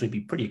can actually be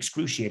pretty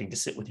excruciating to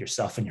sit with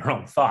yourself and your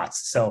own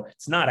thoughts. So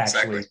it's not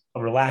actually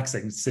a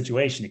relaxing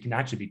situation. It can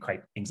actually be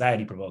quite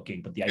anxiety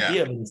provoking, but the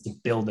idea of it is to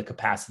build the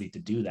capacity to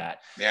do that.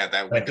 Yeah.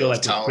 That window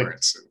of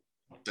tolerance.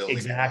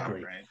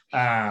 Exactly.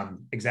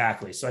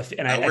 Exactly. So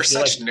we're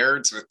such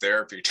nerds with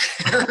therapy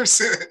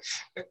terms.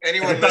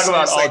 Anyone talk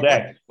about all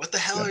day. What the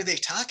hell are they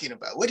talking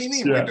about? What do you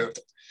mean window?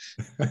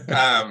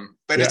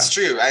 But it's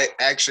true. I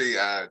actually,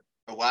 a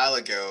while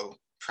ago,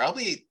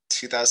 probably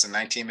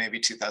 2019, maybe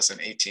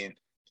 2018.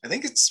 I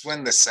think it's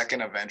when the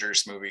second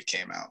Avengers movie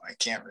came out. I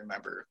can't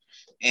remember.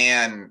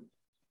 And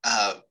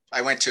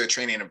I went to a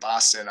training in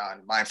Boston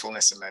on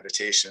mindfulness and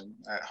meditation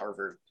at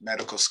Harvard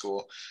Medical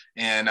School.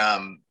 And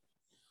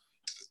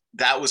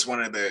that was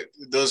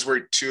those were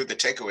 2 of the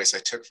takeaways I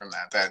took from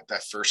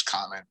that first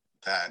comment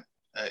that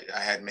I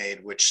had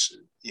made, which,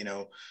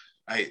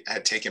 I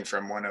had taken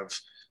from one of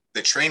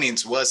the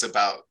trainings, was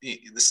about,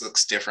 this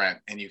looks different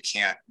and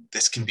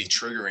this can be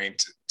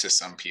triggering to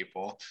some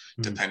people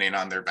depending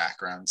on their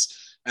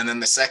backgrounds. And then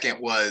the second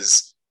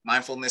was,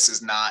 mindfulness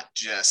is not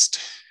just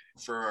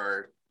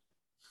for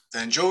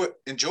the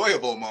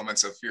enjoyable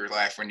moments of your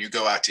life when you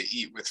go out to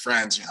eat with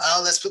friends.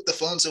 Let's put the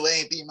phones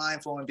away and be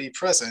mindful and be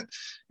present.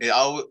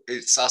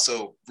 It's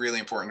also really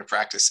important to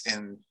practice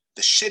in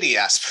the shitty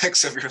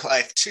aspects of your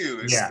life too,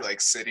 is like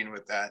sitting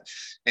with that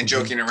and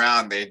joking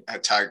around.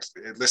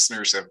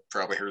 Listeners have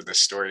probably heard this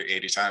story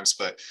 80 times,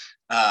 but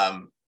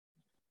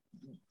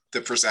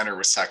the presenter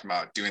was talking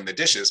about doing the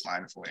dishes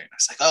mindfully. And I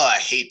was like, oh, I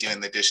hate doing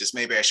the dishes.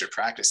 Maybe I should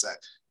practice that.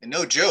 And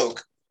no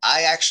joke,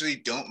 I actually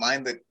don't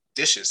mind the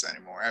dishes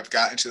anymore. I've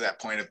gotten to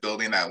that point of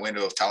building that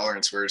window of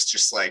tolerance where it's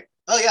just like,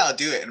 oh yeah, I'll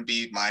do it and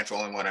be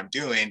mindful in what I'm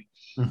doing.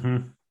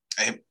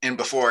 And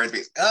before I'd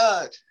be,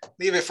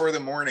 leave it for the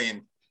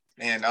morning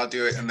and I'll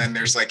do it. And then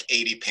there's like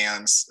 80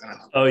 pans. And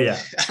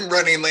I'm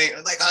running late.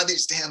 I'm like,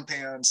 these damn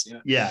pans.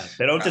 Yeah.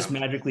 They don't just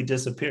magically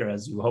disappear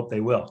as you hope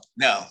they will.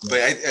 No, but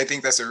I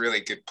think that's a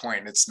really good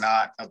point. It's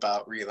not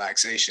about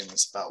relaxation.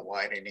 It's about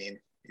widening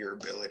your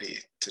ability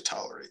to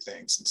tolerate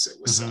things and sit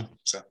with some.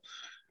 So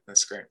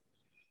that's great.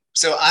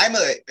 So I'm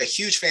a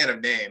huge fan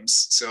of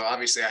names. So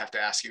obviously I have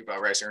to ask you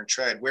about Riser and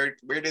Tread. Where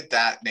did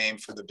that name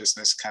for the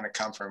business kind of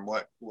come from?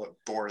 What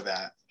bore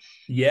that?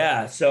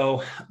 Yeah.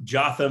 So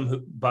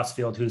Jotham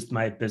Busfield, who's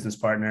my business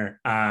partner,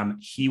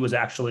 he was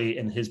actually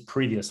in his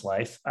previous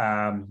life.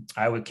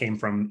 Came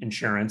from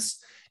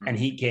insurance and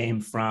he came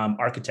from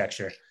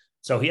architecture.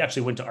 So he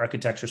actually went to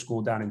architecture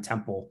school down in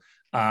Temple,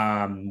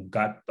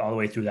 got all the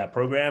way through that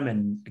program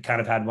and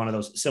kind of had one of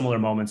those similar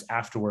moments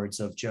afterwards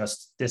of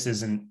just, this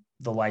isn't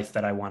the life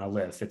that I want to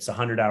live. It's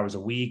 100 hours a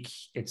week.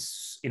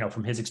 It's,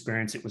 from his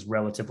experience, it was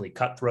relatively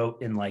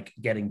cutthroat in like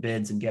getting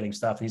bids and getting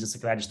stuff. And he's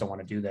just like, I just don't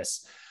want to do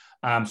this.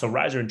 So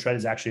riser and tread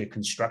is actually a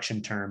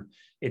construction term.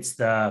 It's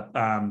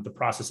the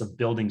process of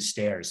building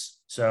stairs.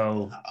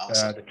 So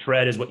awesome. The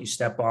tread is what you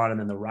step on, and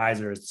then the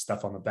riser is the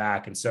stuff on the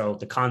back. And so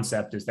the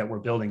concept is that we're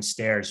building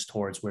stairs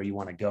towards where you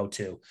want to go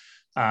to.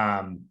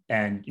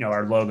 And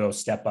our logo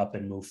 "Step Up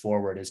and Move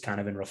Forward" is kind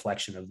of in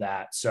reflection of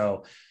that.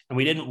 So, and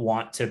we didn't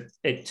want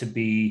it to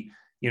be,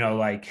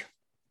 like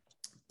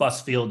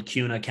Busfield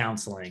CUNA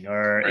counseling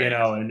or, right.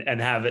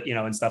 And have it,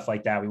 and stuff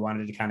like that. We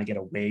wanted to kind of get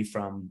away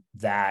from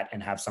that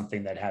and have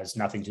something that has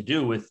nothing to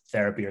do with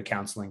therapy or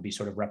counseling be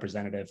sort of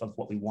representative of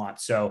what we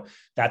want. So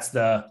that's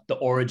the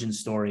origin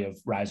story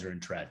of Riser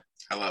and Tread.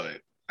 I love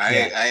it. I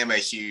am a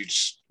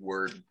huge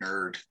word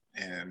nerd,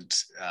 and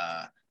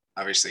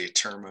obviously a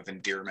term of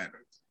endearment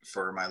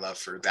for my love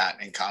for that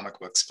in comic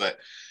books. But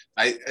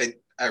I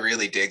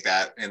really dig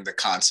that in the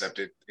concept.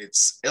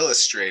 It's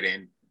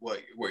illustrating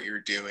what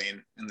you're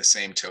doing. In the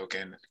same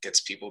token,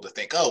 gets people to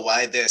think, oh,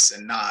 why this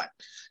and not,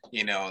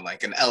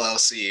 like an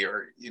LLC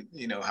or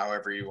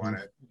however you want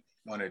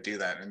to do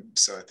that. And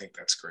so I think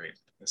that's great.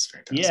 That's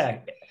fantastic. Yeah.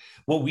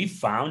 What we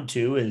found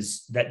too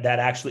is that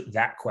actually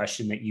that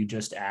question that you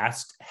just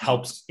asked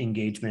helps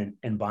engagement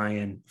and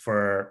buy-in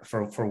for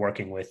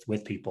working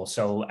with people.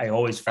 So I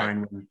always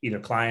find when either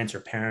clients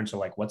or parents are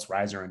like, what's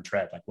riser and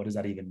tread? Like, what does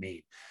that even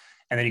mean?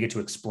 And then you get to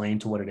explain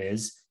to what it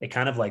is. It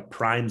kind of like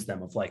primes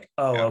them of like,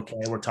 oh, okay,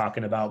 we're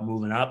talking about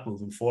moving up,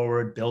 moving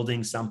forward,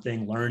 building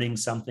something, learning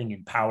something,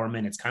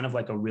 empowerment. It's kind of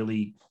like a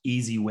really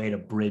easy way to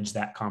bridge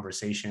that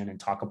conversation and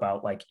talk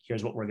about like,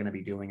 here's what we're going to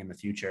be doing in the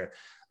future,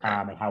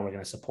 and how we're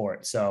going to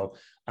support. So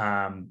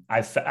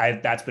that's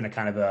been a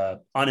kind of a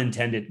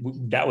unintended,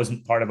 that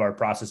wasn't part of our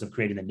process of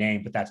creating the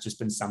name, but that's just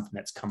been something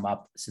that's come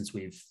up since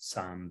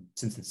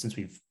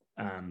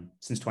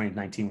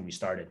 2019 when we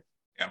started.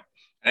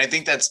 And I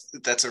think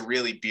that's a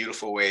really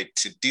beautiful way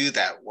to do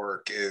that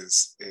work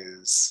is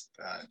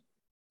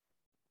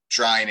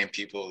drawing in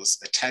people's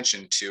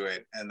attention to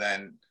it, and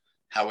then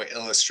how it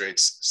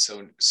illustrates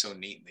so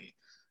neatly.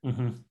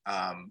 Mm-hmm.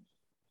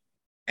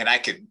 And I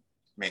could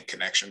make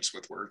connections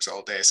with words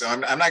all day, so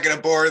I'm not going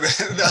to bore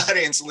the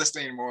audience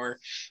listening more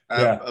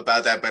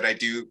about that. But I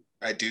do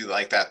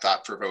like that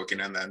thought provoking,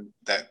 and then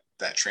that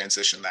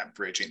transition, that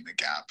bridging the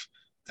gap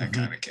that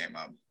kind of came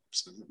up.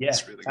 So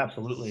it's really good.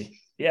 Absolutely.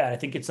 Yeah, I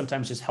think it's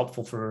sometimes just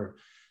helpful for,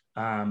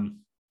 I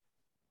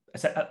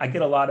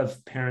get a lot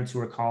of parents who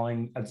are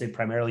calling, I'd say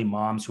primarily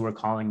moms who are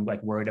calling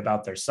like worried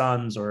about their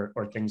sons or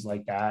things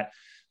like that.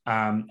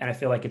 And I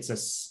feel like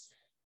it's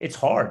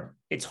hard.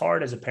 It's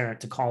hard as a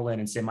parent to call in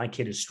and say, my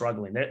kid is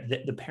struggling.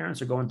 The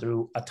parents are going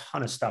through a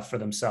ton of stuff for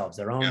themselves,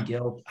 their own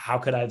guilt. How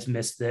could I have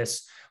missed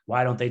this?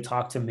 Why don't they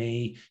talk to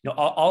me?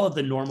 All of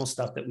the normal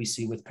stuff that we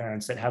see with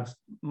parents that have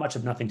much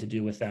of nothing to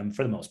do with them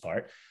for the most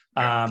part.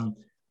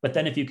 But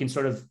then if you can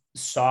sort of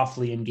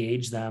softly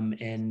engage them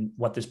in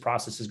what this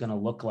process is going to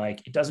look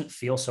like, it doesn't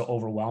feel so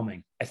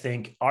overwhelming. I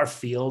think our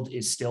field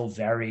is still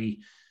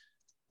very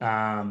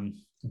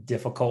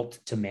difficult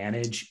to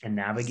manage and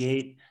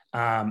navigate,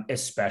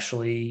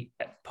 especially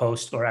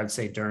post, or I would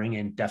say during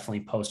and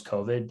definitely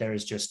post-COVID. There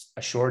is just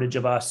a shortage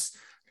of us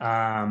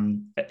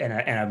and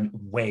a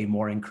way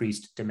more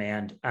increased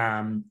demand.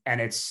 And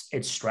it's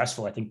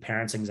stressful. I think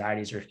parents'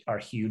 anxieties are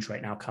huge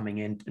right now coming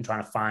in and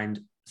trying to find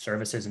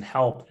services and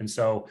help. And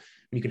so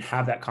when you can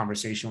have that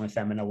conversation with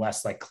them in a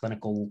less like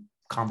clinical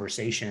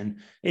conversation,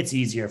 it's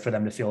easier for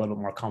them to feel a little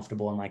bit more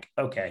comfortable and like,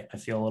 okay, I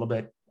feel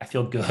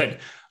good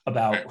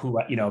about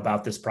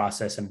about this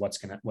process and what's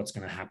going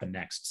to happen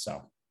next.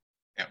 So,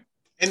 yeah.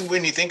 And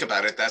when you think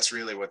about it, that's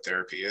really what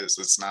therapy is.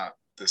 It's not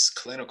this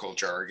clinical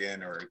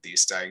jargon or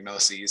these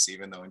diagnoses,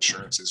 even though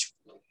insurance is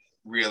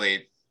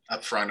really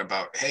upfront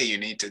about, hey, you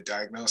need to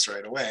diagnose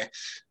right away.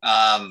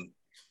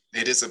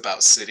 It is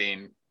about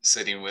sitting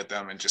with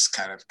them and just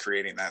kind of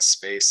creating that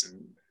space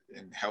and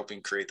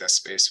helping create that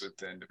space with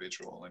the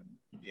individual. And,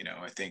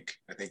 I think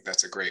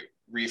that's a great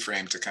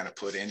reframe to kind of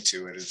put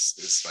into it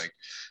is like,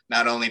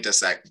 not only does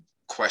that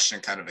question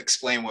kind of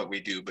explain what we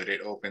do, but it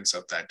opens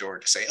up that door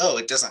to say, oh,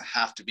 it doesn't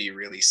have to be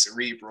really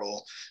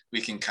cerebral. We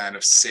can kind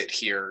of sit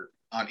here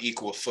on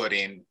equal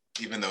footing,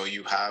 even though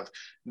you have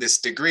this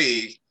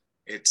degree,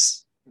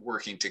 it's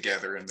working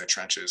together in the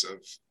trenches of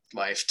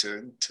life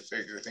to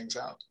figure things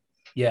out.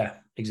 Yeah,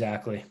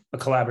 exactly. A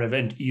collaborative,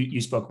 and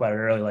you spoke about it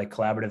earlier, like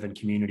collaborative and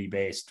community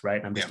based, right?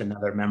 And I'm just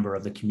another member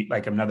of the community,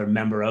 like another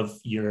member of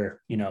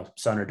your,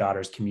 son or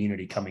daughter's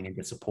community coming in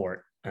to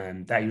support.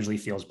 And that usually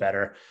feels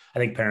better. I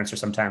think parents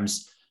are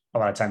a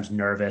lot of times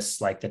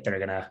nervous, like that they're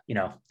going to,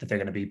 that they're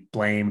going to be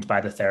blamed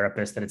by the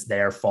therapist, that it's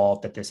their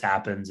fault that this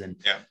happens. And,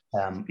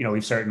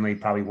 we've certainly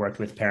probably worked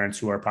with parents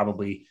who are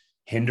probably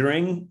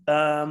hindering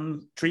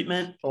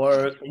treatment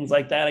or things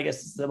like that. I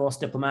guess is the most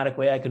diplomatic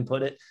way I can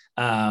put it.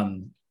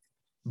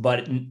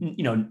 But,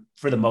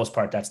 for the most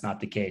part, that's not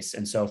the case.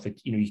 And so if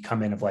it, you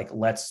come in of like,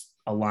 let's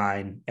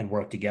align and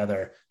work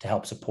together to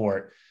help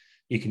support,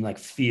 you can like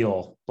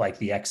feel like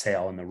the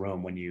exhale in the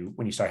room when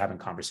you start having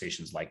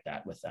conversations like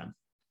that with them.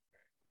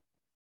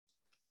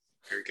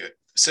 Very good.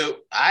 So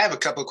I have a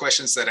couple of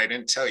questions that I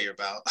didn't tell you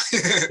about for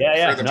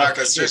the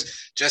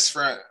podcast, just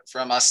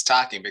from us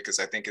talking, because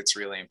I think it's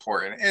really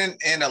important.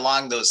 And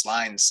along those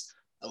lines,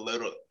 a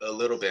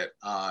little bit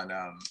on,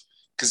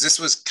 because this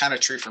was kind of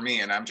true for me,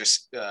 and I'm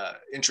just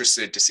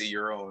interested to see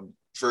your own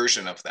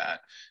version of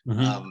that.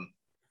 Mm-hmm.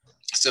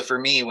 So for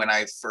me, when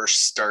I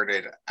first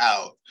started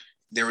out,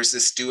 there was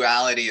this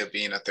duality of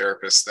being a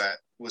therapist that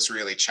was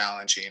really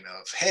challenging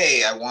of,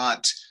 hey, I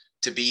want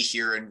to be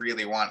here and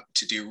really want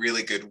to do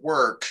really good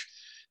work,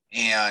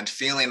 and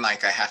feeling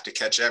like I have to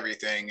catch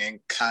everything and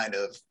kind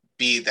of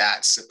be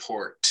that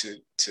support to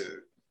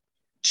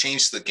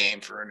change the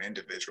game for an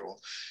individual.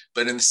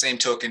 But in the same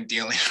token,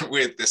 dealing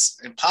with this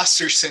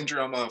imposter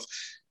syndrome of,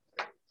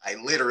 I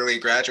literally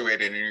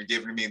graduated and you're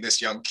giving me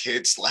this young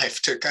kid's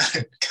life to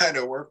kind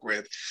of work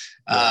with.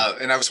 Yeah.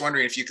 And I was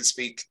wondering if you could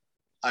speak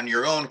on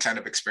your own kind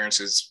of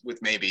experiences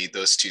with maybe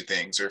those two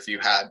things, or if you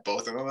had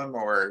both of them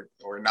or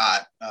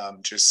not,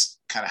 just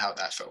kind of how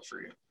that felt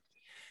for you.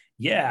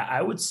 Yeah,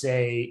 I would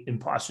say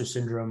imposter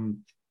syndrome,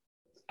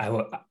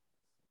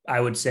 I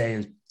would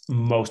say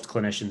most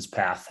clinicians'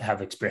 path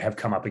have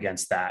come up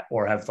against that,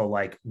 or have the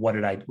like,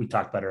 we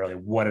talked about earlier,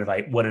 what did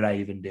I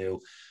even do?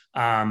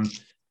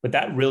 But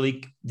that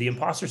really, the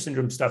imposter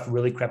syndrome stuff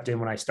really crept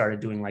in when I started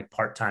doing like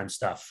part-time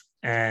stuff.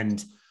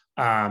 And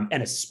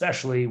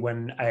especially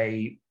when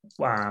I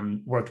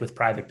worked with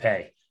private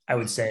pay, I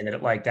would say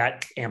that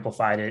that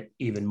amplified it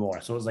even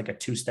more. So it was like a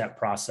two-step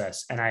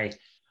process. And I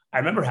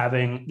remember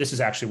this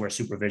is actually where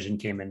supervision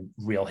came in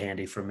real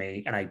handy for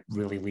me, and I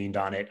really leaned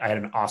on it. I had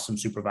an awesome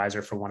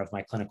supervisor for one of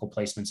my clinical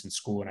placements in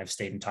school, and I've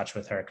stayed in touch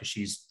with her because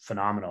she's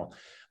phenomenal.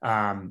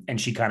 And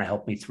she kind of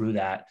helped me through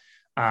that.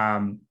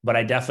 But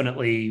I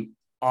definitely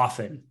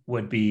often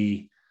would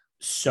be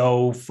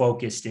so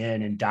focused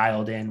in and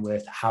dialed in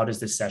with how does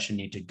this session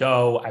need to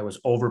go. I was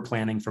over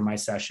planning for my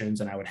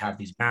sessions, and I would have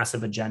these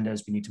massive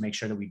agendas. We need to make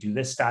sure that we do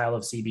this style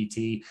of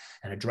CBT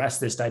and address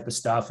this type of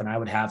stuff. And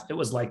it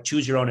was like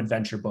choose your own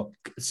adventure book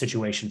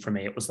situation for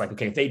me. It was like,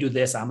 okay, if they do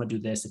this, I'm gonna do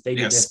this. If they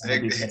do this, I'm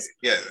gonna do this.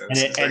 Yeah,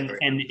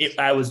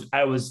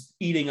 I was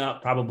eating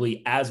up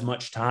probably as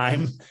much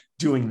time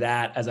doing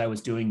that as I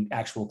was doing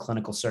actual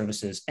clinical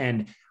services.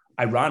 And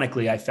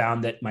ironically, I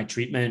found that my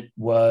treatment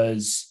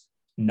was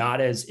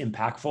not as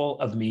impactful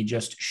of me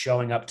just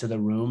showing up to the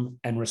room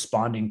and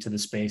responding to the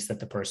space that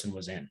the person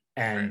was in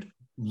and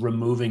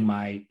removing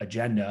my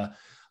agenda.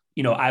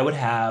 I would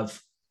have,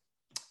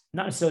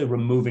 not necessarily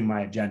removing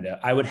my agenda,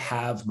 I would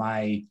have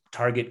my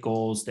target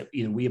goals that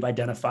either we have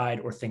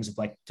identified or things of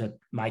like to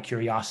my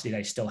curiosity that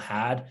I still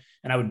had.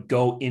 And I would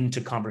go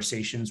into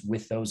conversations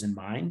with those in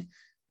mind,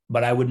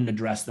 but I wouldn't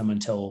address them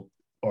until,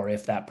 or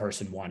if that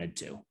person wanted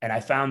to. And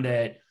I found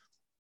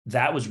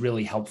that was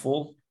really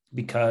helpful,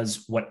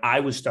 because what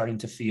I was starting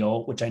to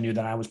feel, which I knew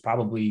that I was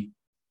probably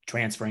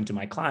transferring to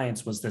my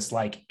clients, was this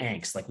like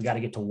angst, like we got to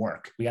get to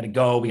work. We got to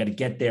go, we got to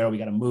get there, we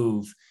got to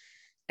move.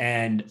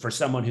 And for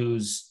someone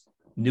who's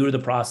new to the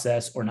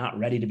process or not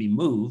ready to be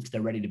moved,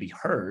 they're ready to be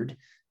heard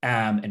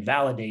and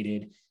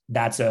validated.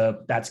 That's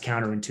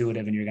counterintuitive,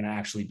 and you're going to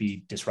actually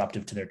be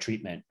disruptive to their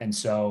treatment. And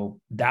so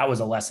that was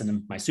a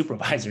lesson my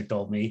supervisor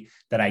told me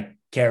that I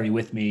carry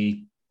with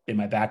me in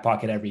my back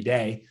pocket every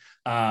day,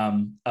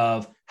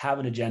 of have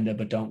an agenda,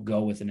 but don't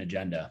go with an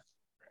agenda.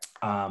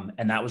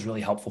 And that was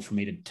really helpful for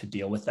me to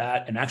deal with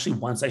that. And actually,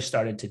 once I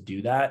started to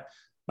do that,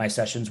 my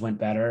sessions went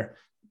better.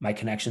 My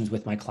connections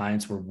with my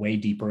clients were way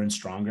deeper and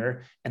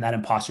stronger. And that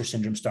imposter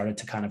syndrome started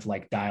to kind of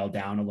like dial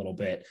down a little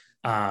bit.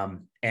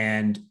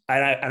 And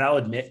I'll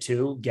admit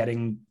too,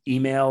 getting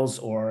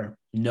emails or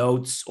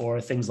notes or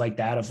things like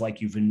that of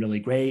like, you've been really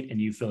great and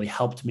you've really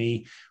helped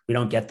me. We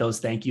don't get those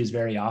thank yous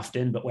very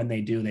often, but when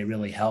they do, they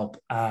really help.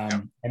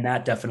 And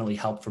that definitely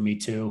helped for me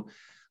too.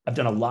 I've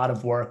done a lot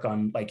of work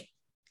on like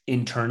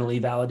internally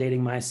validating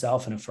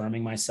myself and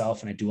affirming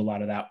myself. And I do a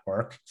lot of that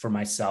work for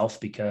myself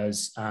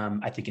because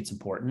I think it's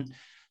important.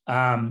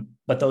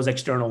 But those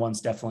external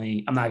ones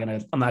definitely, I'm not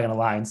gonna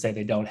lie and say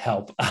they don't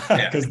help,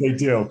 because they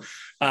do.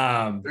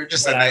 They're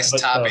just a nice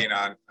topping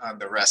on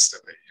the rest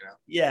of it,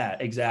 Yeah,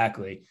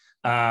 exactly.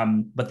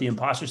 But the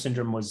imposter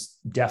syndrome was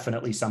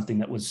definitely something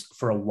that was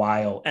for a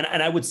while. And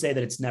I would say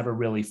that it's never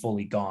really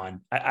fully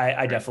gone.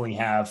 I definitely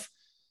have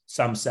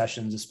some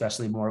sessions,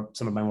 especially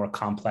some of my more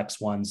complex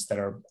ones that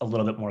are a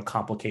little bit more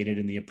complicated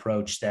in the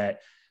approach, that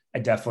I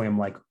definitely am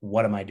like,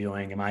 what am I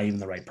doing? Am I even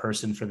the right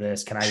person for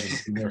this? Can I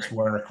even do this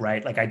work?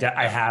 Right. Like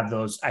I have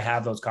those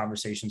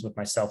conversations with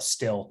myself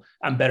still.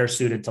 I'm better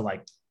suited to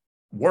like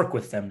work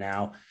with them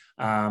now.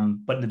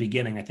 But in the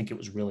beginning, I think it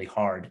was really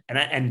hard.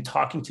 And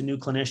talking to new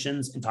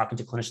clinicians and talking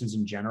to clinicians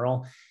in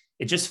general,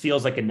 it just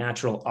feels like a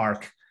natural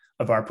arc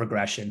of our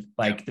progression.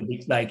 Like,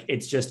 like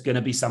it's just going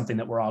to be something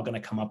that we're all going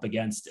to come up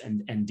against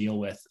and deal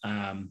with.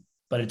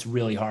 But it's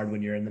really hard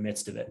when you're in the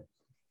midst of it.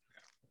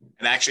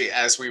 And actually,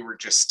 as we were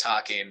just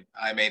talking,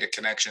 I made a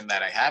connection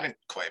that I hadn't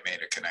quite made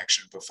a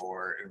connection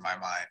before in my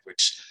mind,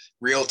 which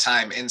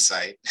real-time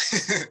insight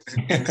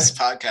in this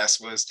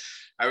podcast was,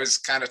 I was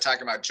kind of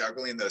talking about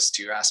juggling those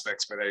two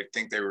aspects, but I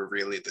think they were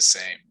really the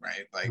same,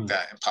 right? Like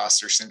that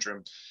imposter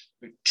syndrome,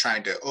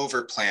 trying to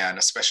overplan,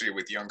 especially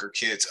with younger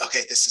kids.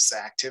 Okay, this is the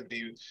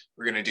activity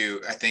we're going to do.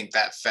 I think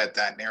that fed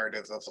that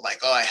narrative of like,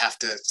 oh, I have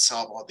to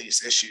solve all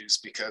these issues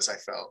because I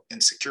felt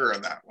insecure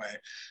in that way.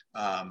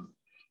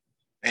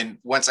 And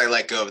once I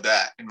let go of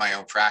that in my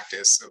own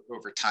practice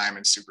over time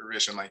and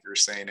supervision, like you were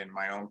saying, in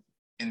my own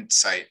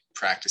insight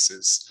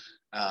practices,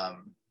 I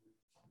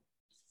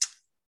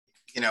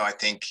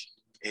think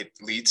it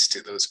leads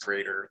to those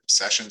greater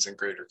sessions and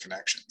greater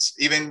connections,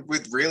 even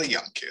with really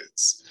young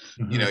kids.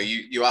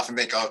 You often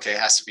think, okay, it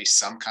has to be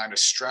some kind of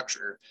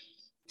structure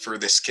for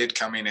this kid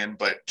coming in,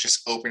 but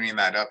just opening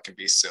that up can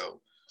be so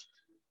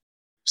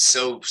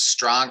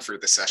strong for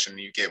the session.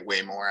 You get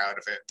way more out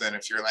of it than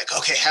if you're like,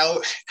 okay,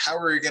 how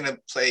are we going to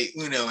play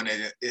Uno in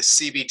a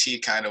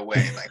CBT kind of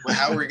way? Like, well,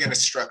 how are we going to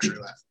structure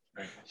that?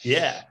 Right?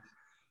 Yeah.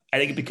 I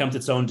think it becomes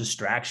its own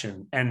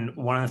distraction. And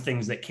one of the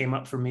things that came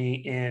up for me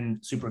in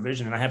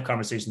supervision, and I have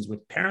conversations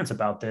with parents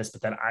about this,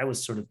 but that I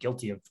was sort of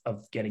guilty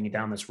of getting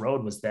down this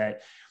road, was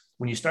that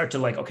when you start to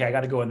like, okay, I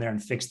got to go in there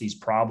and fix these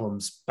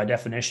problems, by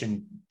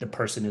definition, the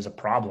person is a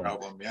problem,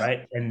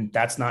 right? And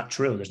that's not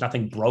true. There's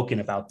nothing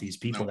broken about these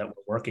people that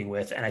we're working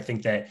with. And I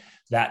think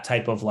that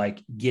type of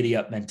like giddy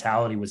up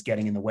mentality was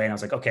getting in the way. And I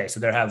was like, okay,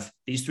 so there have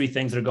these three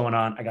things that are going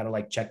on. I got to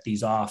like check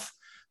these off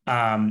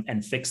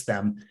and fix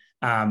them.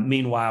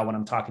 Meanwhile, when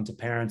I'm talking to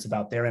parents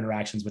about their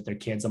interactions with their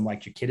kids, I'm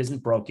like, your kid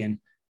isn't broken.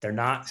 They're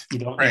not, you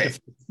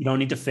don't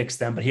need to fix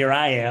them, but here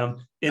I am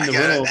in the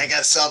room. I got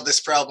to solve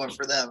this problem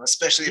for them,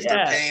 especially if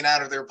they're paying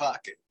out of their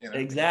pocket.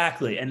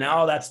 Exactly. And now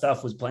all that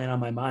stuff was playing on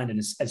my mind. And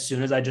as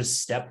soon as I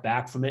just stepped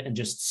back from it and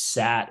just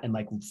sat and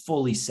like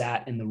fully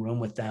sat in the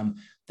room with them,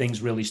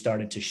 things really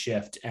started to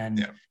shift.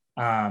 And,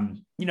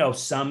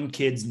 some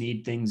kids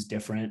need things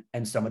different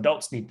and some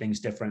adults need things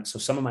different. So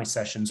some of my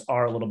sessions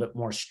are a little bit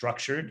more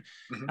structured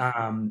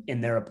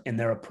in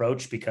their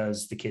approach,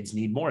 because the kids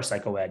need more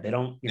psychoed. They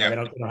don't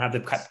have the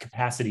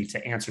capacity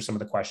to answer some of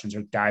the questions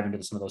or dive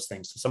into some of those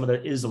things. So some of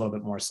it is a little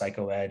bit more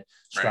psychoed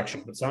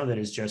structured, but some of it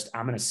is just,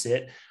 I'm going to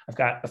sit. I've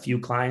got a few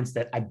clients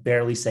that I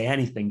barely say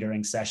anything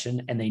during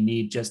session and they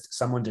need just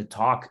someone to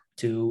talk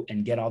to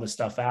and get all the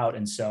stuff out.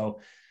 And so,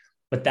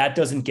 but that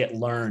doesn't get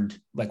learned,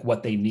 like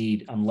what they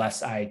need,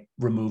 unless I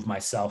remove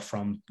myself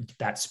from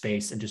that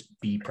space and just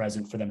be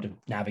present for them to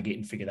navigate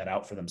and figure that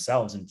out for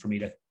themselves. And for me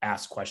to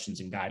ask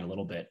questions and guide a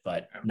little bit,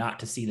 but not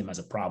to see them as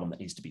a problem that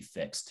needs to be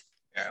fixed.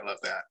 Yeah, I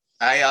love that.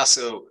 I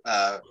also,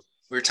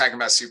 we were talking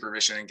about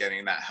supervision and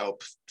getting that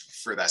help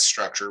for that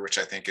structure, which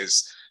I think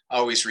is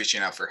always reaching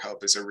out for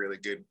help is a really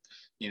good,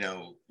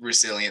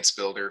 resilience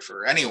builder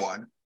for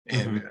anyone.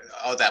 And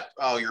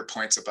all your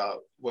points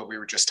about what we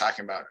were just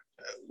talking about,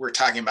 we're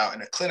talking about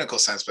in a clinical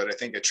sense, but I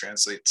think it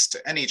translates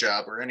to any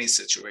job or any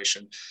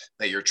situation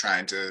that you're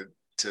trying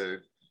to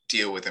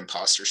deal with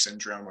imposter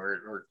syndrome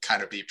or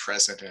kind of be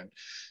present in.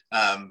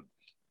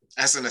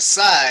 As an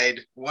aside,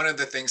 one of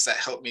the things that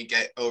helped me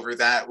get over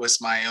that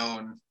was my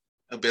own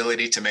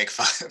ability to make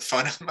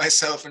fun of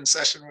myself in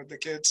session with the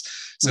kids.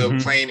 So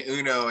playing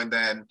Uno and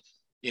then,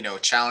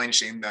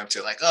 challenging them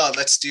to like, oh,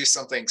 let's do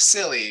something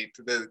silly.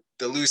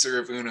 The loser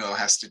of Uno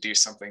has to do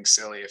something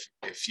silly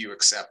if you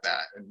accept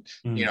that.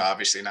 And,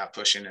 obviously not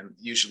pushing, and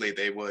usually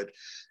they would.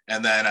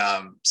 And then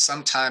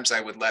sometimes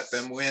I would let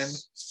them win,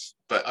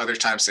 but other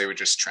times they would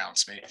just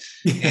trounce me.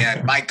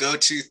 And my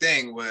go-to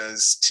thing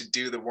was to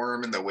do the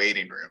worm in the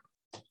waiting room.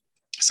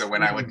 So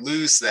when I would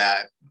lose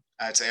that,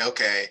 I'd say,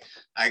 okay,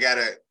 I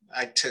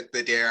took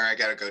the dare, I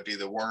got to go do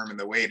the worm in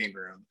the waiting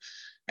room.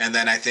 And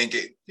then I think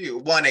it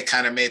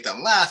kind of made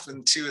them laugh.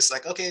 And two, it's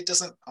like, okay, it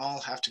doesn't all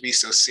have to be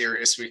so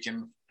serious. We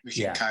can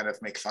kind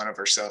of make fun of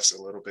ourselves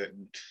a little bit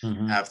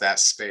and have that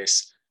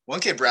space. One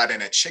kid brought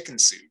in a chicken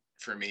suit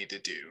for me to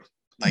do.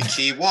 Like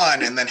he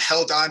won and then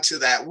held on to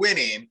that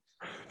winning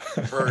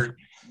for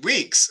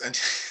weeks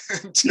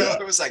until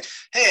it was like,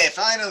 hey,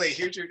 finally,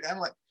 here's your, I'm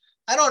like,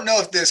 I don't know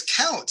if this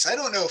counts. I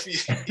don't know if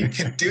you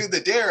can do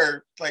the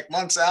dare like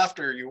months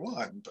after you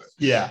won, but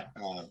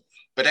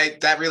but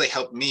that really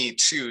helped me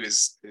too,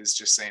 is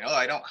just saying, oh,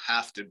 I don't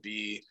have to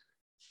be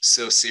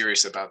so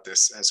serious about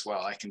this as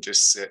well. I can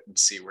just sit and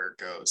see where it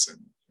goes. And,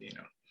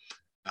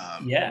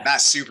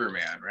 not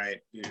Superman, right?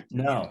 You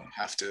don't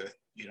have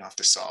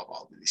to solve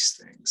all of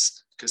these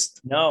things because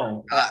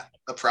they're not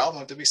a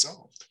problem to be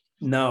solved.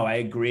 No, I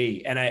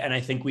agree. And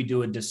I think we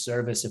do a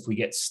disservice if we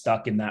get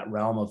stuck in that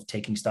realm of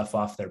taking stuff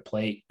off their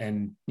plate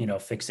and,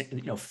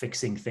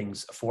 fixing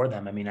things for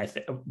them. I mean, I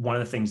think one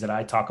of the things that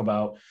I talk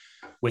about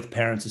with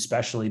parents,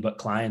 especially, but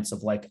clients,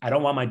 of like, I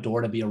don't want my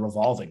door to be a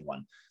revolving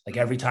one. Like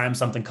every time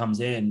something comes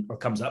in or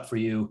comes up for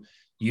you,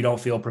 you don't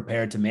feel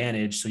prepared to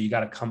manage. So you got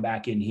to come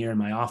back in here in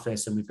my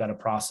office and we've got to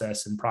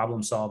process and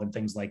problem solve and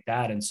things like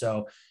that. And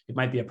so it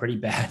might be a pretty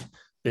bad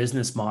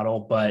business model,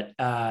 but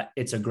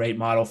it's a great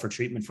model for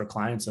treatment for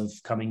clients, of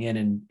coming in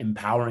and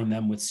empowering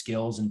them with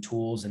skills and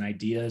tools and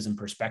ideas and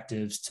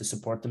perspectives to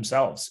support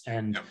themselves.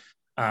 And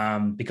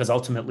because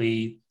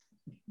ultimately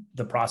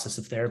the process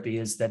of therapy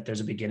is that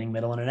there's a beginning,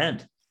 middle, and an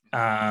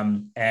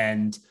end.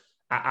 And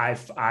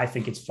I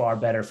think it's far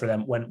better for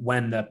them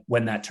when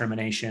that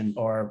termination,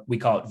 or we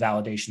call it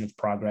validation of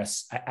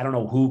progress. I don't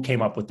know who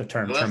came up with the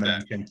term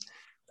termination. That.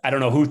 I don't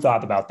know who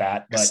thought about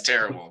that, but it's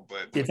terrible,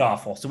 but it's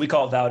awful. So we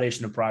call it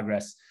validation of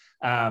progress.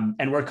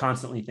 And we're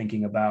constantly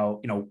thinking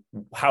about,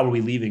 how are we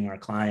leaving our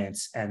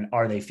clients, and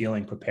are they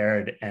feeling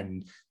prepared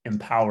and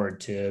empowered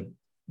to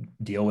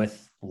deal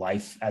with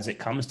life as it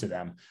comes to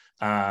them?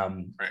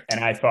 Right. And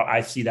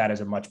I see that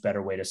as a much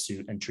better way to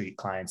suit and treat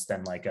clients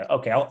than like,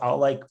 I'll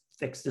like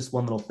fix this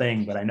one little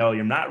thing, but I know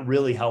you're not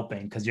really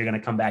helping because you're going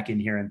to come back in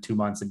here in 2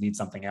 months and need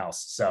something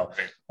else. So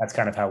that's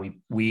kind of how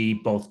we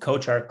both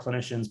coach our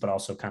clinicians, but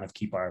also kind of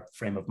keep our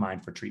frame of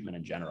mind for treatment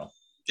in general.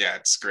 Yeah,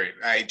 it's great.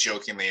 I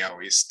jokingly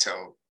always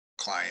tell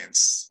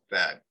clients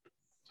that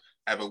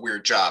I have a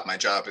weird job. My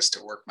job is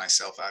to work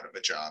myself out of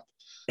a job.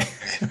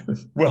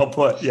 Well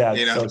put. Yeah.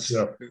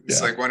 So true.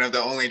 It's like one of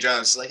the only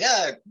jobs, like,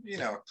 I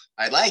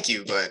like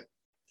you, but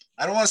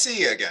I don't want to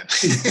see you again.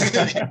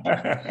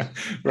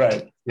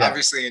 Right. Yeah.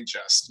 Obviously in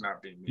jest,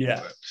 not being mean,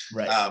 but,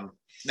 right.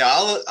 No,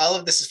 all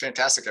of this is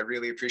fantastic. I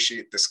really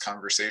appreciate this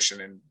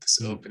conversation and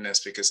this openness,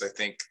 because I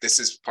think this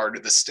is part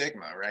of the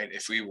stigma, right?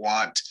 If we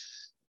want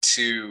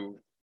to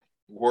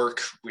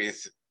work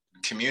with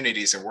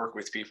communities and work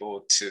with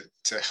people to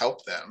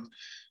help them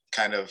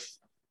kind of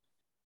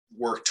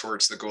work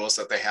towards the goals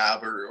that they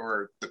have,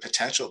 or the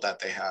potential that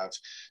they have,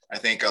 I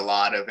think a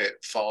lot of it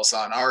falls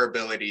on our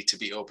ability to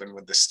be open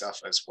with this stuff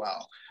as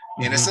well.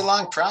 And it's a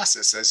long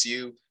process, as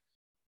you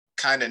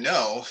kind of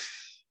know.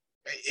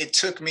 It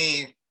took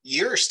me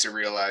years to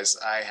realize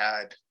I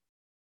had,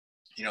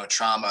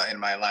 trauma in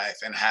my life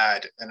and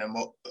had an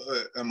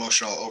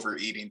emotional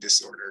overeating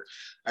disorder.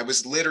 I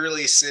was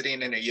literally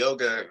sitting in a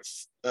yoga,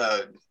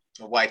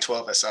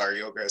 Y12SR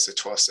yoga, as a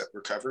 12-step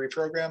recovery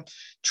program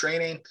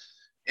training.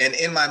 And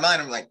in my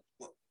mind, I'm like,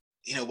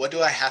 what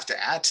do I have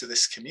to add to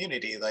this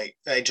community? Like,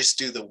 I just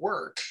do the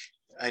work.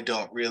 I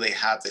don't really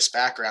have this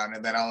background.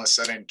 And then all of a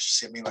sudden it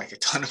just hit me like a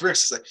ton of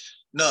bricks. It's like,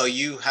 no,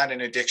 you had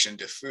an addiction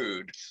to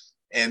food.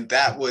 And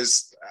I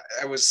was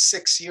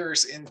 6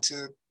 years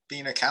into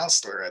being a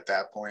counselor at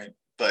that point,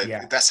 but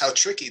that's how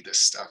tricky this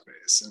stuff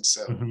is. And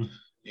so,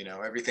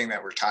 everything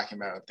that we're talking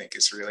about, I think,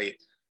 is really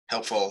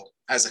helpful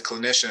as a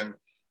clinician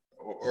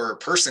or a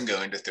person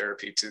going to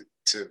therapy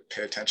to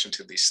pay attention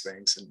to these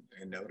things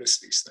and notice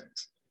these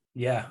things.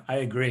 Yeah, I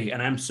agree.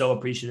 And I'm so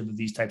appreciative of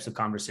these types of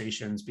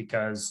conversations,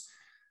 because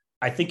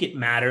I think it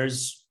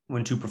matters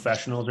when two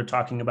professionals are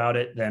talking about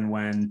it than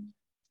when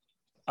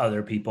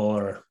other people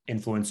or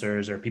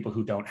influencers or people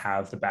who don't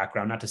have the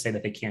background. Not to say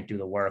that they can't do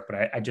the work, but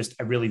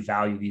I really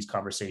value these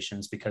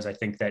conversations, because I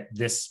think that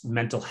this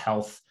mental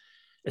health,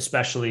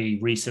 especially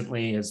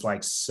recently, is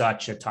like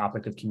such a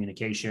topic of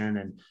communication,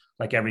 and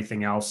like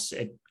everything else,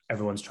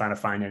 everyone's trying to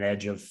find an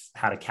edge of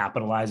how to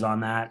capitalize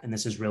on that. And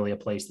this is really a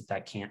place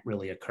that can't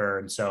really occur.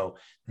 And so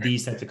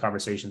these types of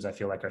conversations, I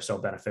feel like, are so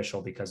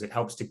beneficial, because it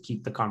helps to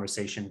keep the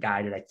conversation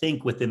guided, I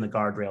think, within the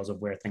guardrails of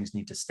where things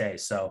need to stay.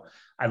 So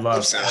I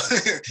love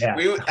that. Yeah,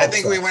 I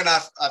think we went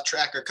off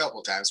track a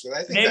couple times, but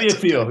I think maybe a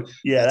few. Okay.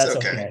 Yeah, that's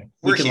okay.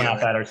 We can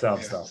laugh at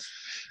ourselves though.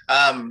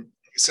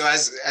 So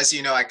as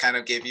you know, I kind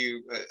of gave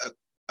you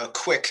a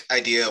quick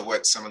idea of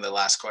what some of the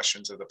last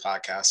questions of the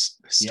podcast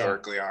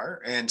historically are.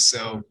 And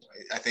so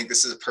I think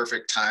this is a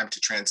perfect time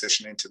to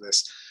transition into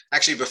this.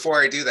 Actually,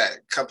 before I do that,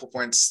 a couple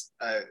points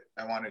I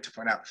wanted to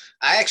point out.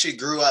 I actually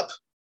grew up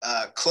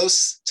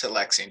close to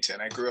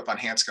Lexington. I grew up on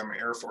Hanscom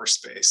Air Force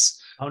Base.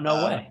 Oh,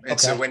 no way. And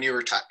so when you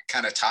were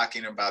kind of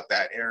talking about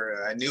that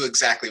era, I knew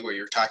exactly what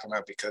you were talking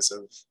about because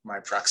of my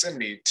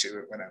proximity to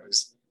it when I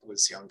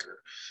was younger.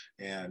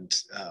 And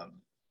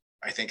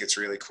I think it's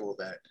really cool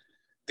that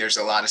there's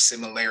a lot of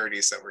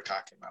similarities that we're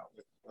talking about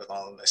with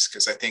all of this,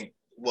 because I think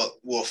what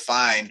we'll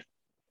find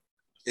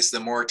is the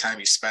more time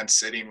you spend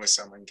sitting with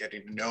someone,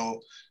 getting to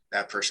know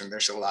that person,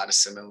 there's a lot of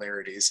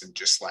similarities in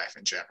just life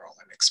in general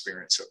and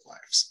experience of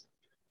lives.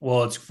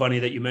 Well, it's funny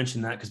that you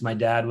mentioned that, because my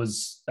dad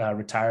was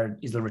retired.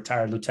 He's a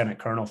retired lieutenant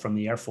colonel from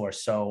the Air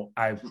Force. So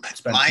I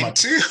spent mine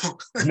too.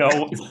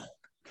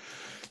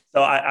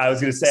 So I was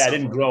going to say, I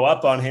didn't grow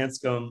up on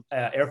Hanscom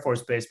Air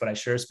Force Base, but I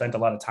sure spent a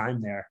lot of time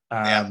there. So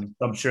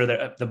I'm sure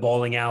that the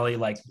bowling alley,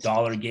 like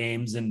dollar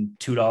games and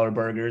 $2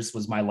 burgers,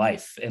 was my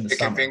life in the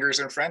Chicken summer. Fingers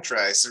and French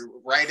fries,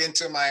 right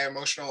into my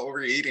emotional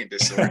overeating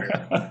disorder.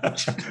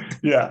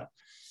 Yeah.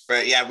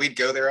 But yeah, we'd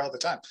go there all the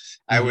time.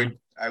 Mhm.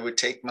 I would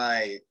take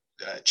my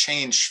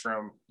change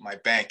from my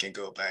bank and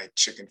go buy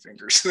chicken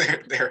fingers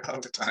there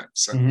all the time.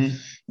 So Mhm. Yeah.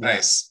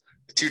 nice.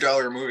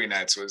 $2 movie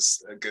nights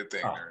was a good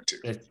thing Oh, there too.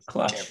 it's Can't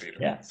clutch. beat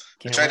them. Yeah. I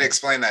Can't tried to wait.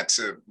 explain that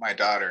to my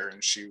daughter,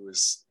 and she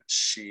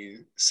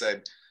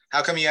said,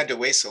 "How come you had to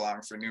wait so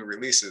long for new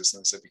releases?" And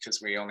I said, "Because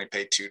we only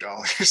paid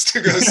 $2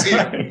 to go see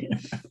them."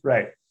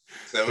 Right.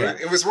 So Yeah.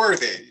 it was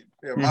worth it.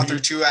 A month or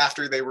Mhm. two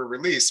after they were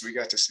released, we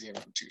got to see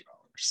them for $2.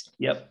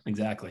 Yep.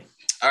 Exactly.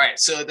 All right.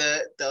 So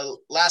the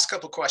last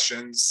couple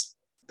questions.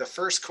 The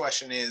first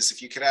question is,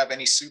 if you could have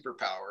any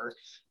superpower,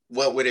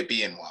 what would it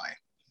be and why?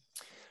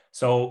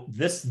 So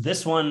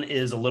this one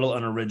is a little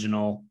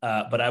unoriginal,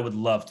 but I would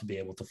love to be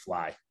able to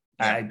fly.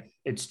 Yeah.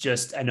 It's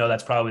just, I know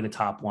that's probably the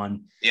top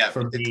one Yeah.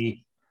 for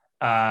me.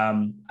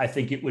 I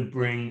think it would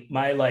bring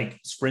my like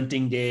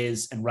sprinting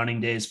days and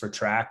running days for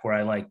track where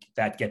I like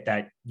that, get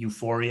that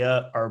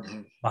euphoria are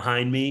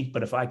behind me.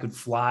 But if I could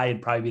fly,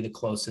 it'd probably be the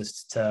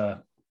closest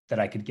to that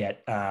I could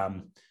get.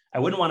 I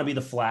wouldn't want to be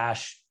the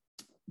Flash.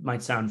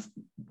 Might sound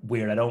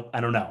weird. I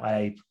don't know.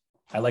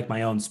 I like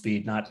my own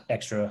speed, not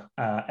extra.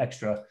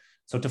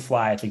 So to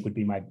fly, I think would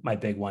be my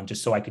big one,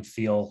 just so I could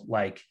feel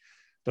like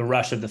the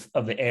rush of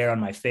the air on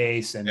my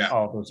face and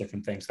all those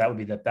different things. That would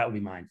be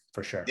mine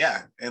for sure.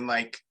 Yeah, and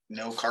like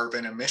no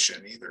carbon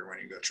emission either when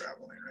you go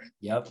traveling, right?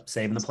 Yep,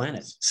 saving the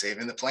planet.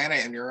 Saving the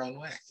planet in your own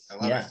way. I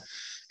love it.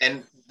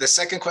 And the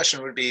second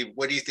question would be,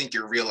 what do you think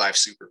your real life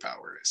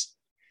superpower is?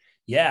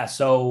 Yeah,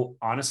 so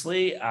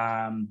honestly,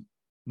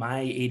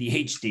 my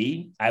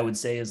ADHD, I would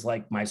say, is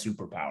like my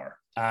superpower.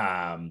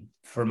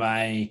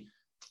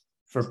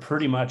 For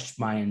pretty much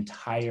my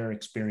entire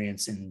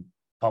experience in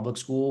public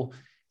school,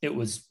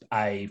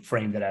 I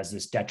framed it as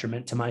this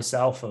detriment to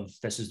myself of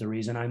this is the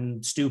reason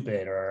I'm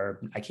stupid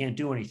or I can't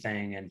do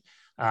anything. And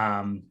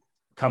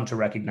come to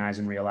recognize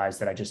and realize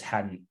that I just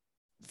hadn't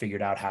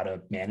figured out how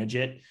to manage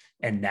it.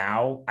 And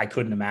now I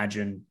couldn't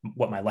imagine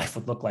what my life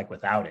would look like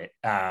without it.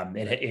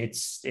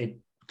 It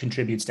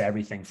contributes to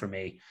everything for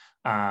me.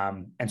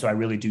 And so I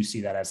really do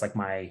see that as like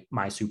my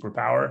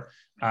superpower.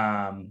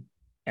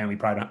 And we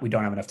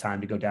don't have enough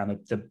time to go down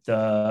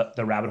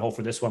the rabbit hole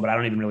for this one, but I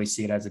don't even really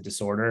see it as a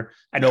disorder.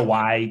 I know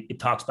why it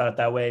talks about it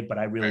that way, but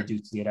I really do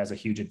see it as a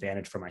huge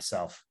advantage for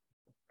myself.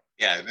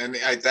 Yeah, and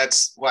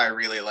that's why I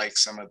really like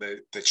some of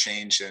the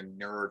change in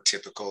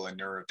neurotypical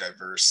and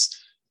neurodiverse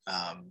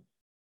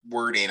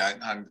wording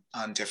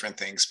on different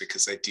things,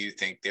 because I do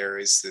think there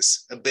is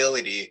this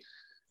ability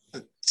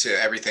to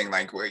everything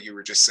like what you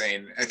were just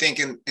saying. I think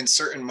in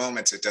certain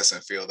moments it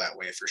doesn't feel that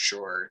way for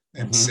sure.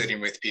 And sitting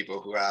with people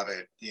who have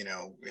it,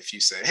 if you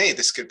say, hey,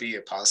 this could be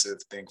a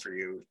positive thing for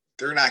you,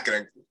 they're not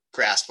going to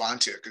grasp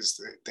onto it because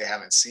they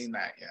haven't seen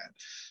that yet.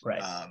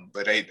 Right.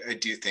 But I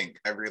do think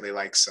I really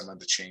like some of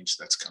the change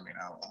that's coming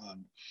out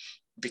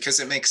because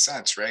it makes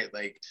sense, right?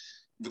 Like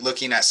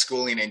looking at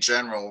schooling in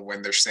general,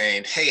 when they're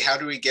saying, hey, how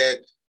do we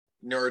get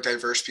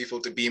neurodiverse people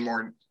to be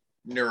more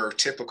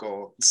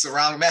neurotypical? It's the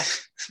wrong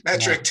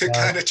metric to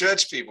kind of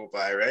judge people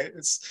by, right?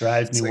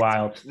 Drives me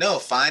wild. No,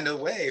 find a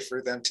way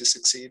for them to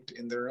succeed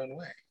in their own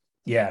way.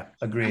 Yeah,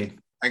 agreed.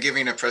 I'm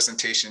giving a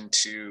presentation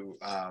to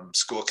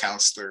school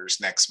counselors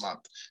next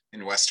month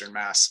in Western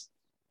Mass.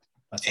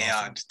 That's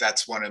awesome. And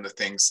that's one of the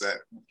things that,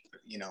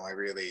 I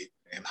really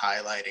am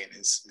highlighting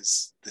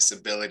is this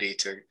ability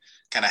to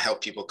kind of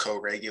help people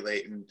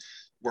co-regulate and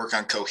work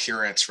on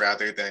coherence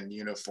rather than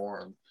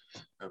uniform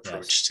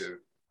approach to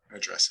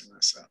addressing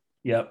this. So.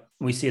 Yep.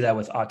 We see that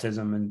with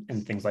autism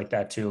and things like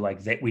that too. Like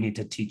we need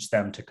to teach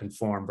them to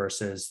conform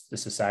versus the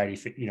society,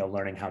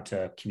 learning how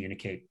to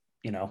communicate,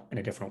 in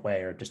a different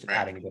way or just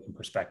adding a different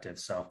perspective.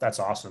 So that's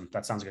awesome.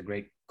 That sounds like a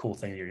great, cool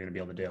thing that you're going to be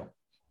able to do.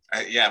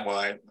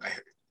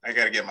 I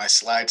got to get my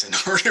slides in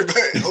order, but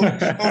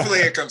hopefully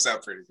it comes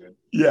out pretty good.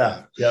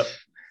 Yeah. Yep.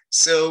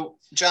 So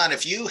John,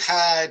 if you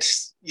had,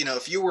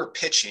 if you were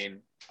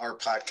pitching our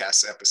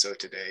podcast episode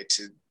today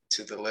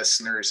to the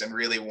listeners and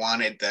really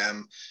wanted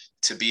them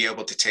to be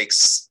able to take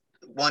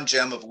one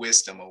gem of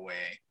wisdom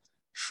away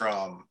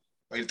from,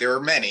 there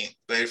are many,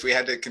 but if we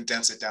had to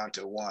condense it down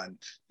to one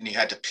and you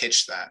had to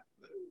pitch that,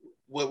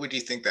 what would you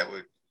think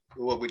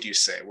what would you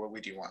say? What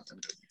would you want them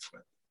to leave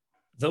with?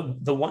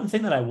 The one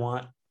thing that I'd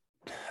want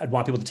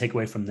people to take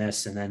away from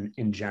this, and then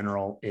in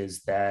general,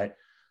 is that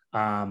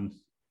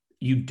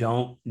you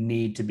don't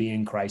need to be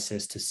in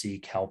crisis to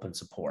seek help and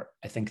support.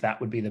 I think that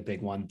would be the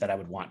big one that I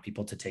would want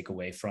people to take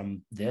away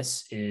from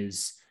this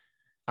is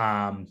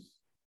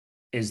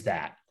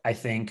that I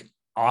think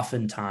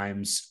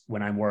oftentimes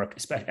when I work,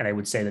 and I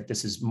would say that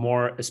this is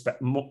more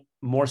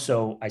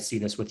so, I see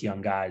this with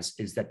young guys,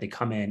 is that they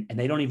come in and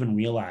they don't even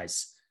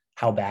realize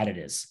how bad it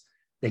is.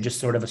 They just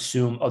sort of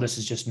assume, oh, this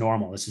is just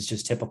normal. This is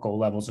just typical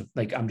levels of,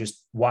 like, I'm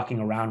just walking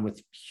around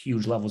with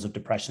huge levels of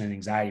depression and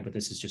anxiety, but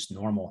this is just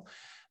normal.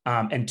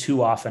 And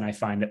too often I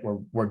find that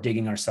we're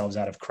digging ourselves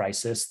out of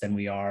crisis than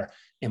we are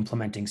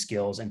implementing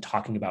skills and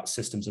talking about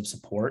systems of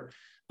support.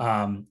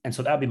 And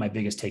so that would be my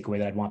biggest takeaway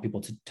that I'd want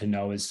people to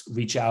know is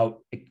reach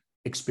out,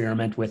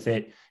 experiment with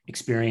it,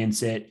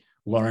 experience it,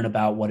 learn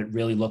about what it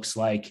really looks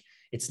like.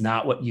 It's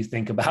not what you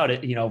think about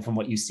it, from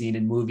what you've seen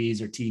in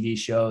movies or TV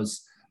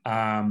shows.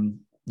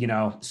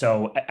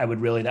 So I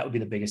would really, that would be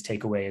the biggest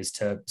takeaway, is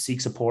to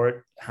seek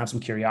support, have some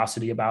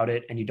curiosity about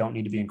it, and you don't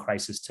need to be in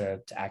crisis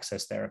to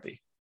access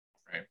therapy.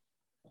 Right.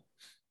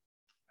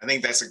 I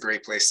think that's a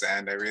great place to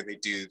end. I really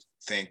do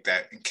think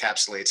that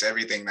encapsulates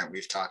everything that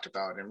we've talked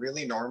about and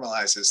really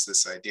normalizes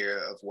this idea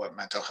of what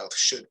mental health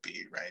should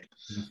be, right?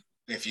 Mm-hmm.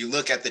 If you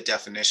look at the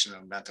definition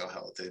of mental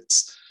health,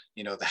 it's,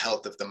 the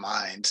health of the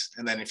mind.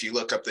 And then if you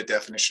look up the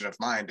definition of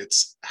mind,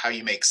 it's how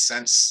you make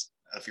sense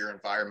of your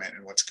environment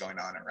and what's going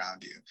on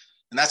around you.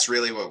 And that's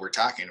really what we're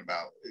talking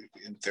about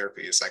in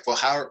therapy. It's like, well,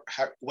 how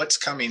what's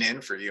coming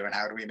in for you, and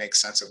how do we make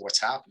sense of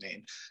what's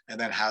happening? And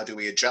then how do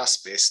we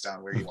adjust based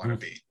on where you want to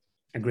be?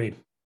 Agreed.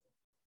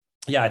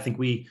 Yeah, I think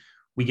we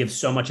give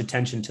so much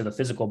attention to the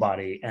physical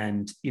body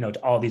and, to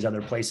all these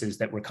other places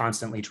that we're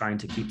constantly trying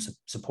to keep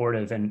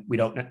supportive. And we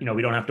don't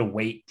have to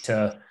wait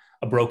to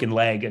a broken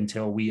leg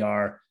until we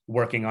are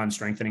working on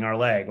strengthening our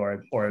leg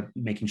or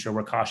making sure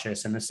we're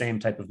cautious. And the same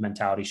type of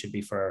mentality should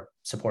be for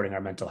supporting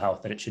our mental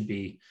health, that it should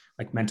be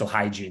like mental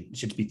hygiene. It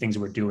should be things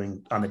that we're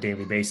doing on a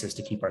daily basis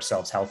to keep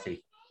ourselves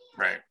healthy.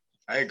 Right.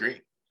 I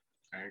agree.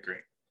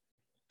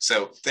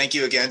 So thank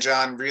you again,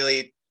 John.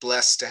 Really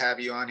blessed to have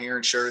you on here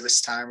and share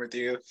this time with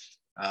you.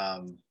 I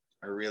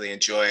really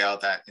enjoy all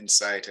that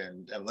insight,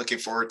 and I'm looking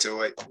forward to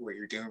what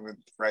you're doing with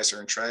Riser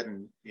and Tread,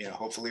 and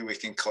hopefully we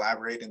can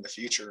collaborate in the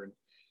future and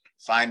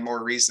find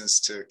more reasons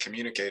to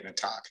communicate and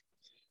talk.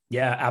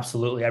 Yeah,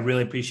 absolutely. I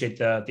really appreciate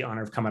the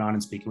honor of coming on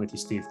and speaking with you,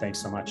 Steve.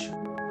 Thanks so much.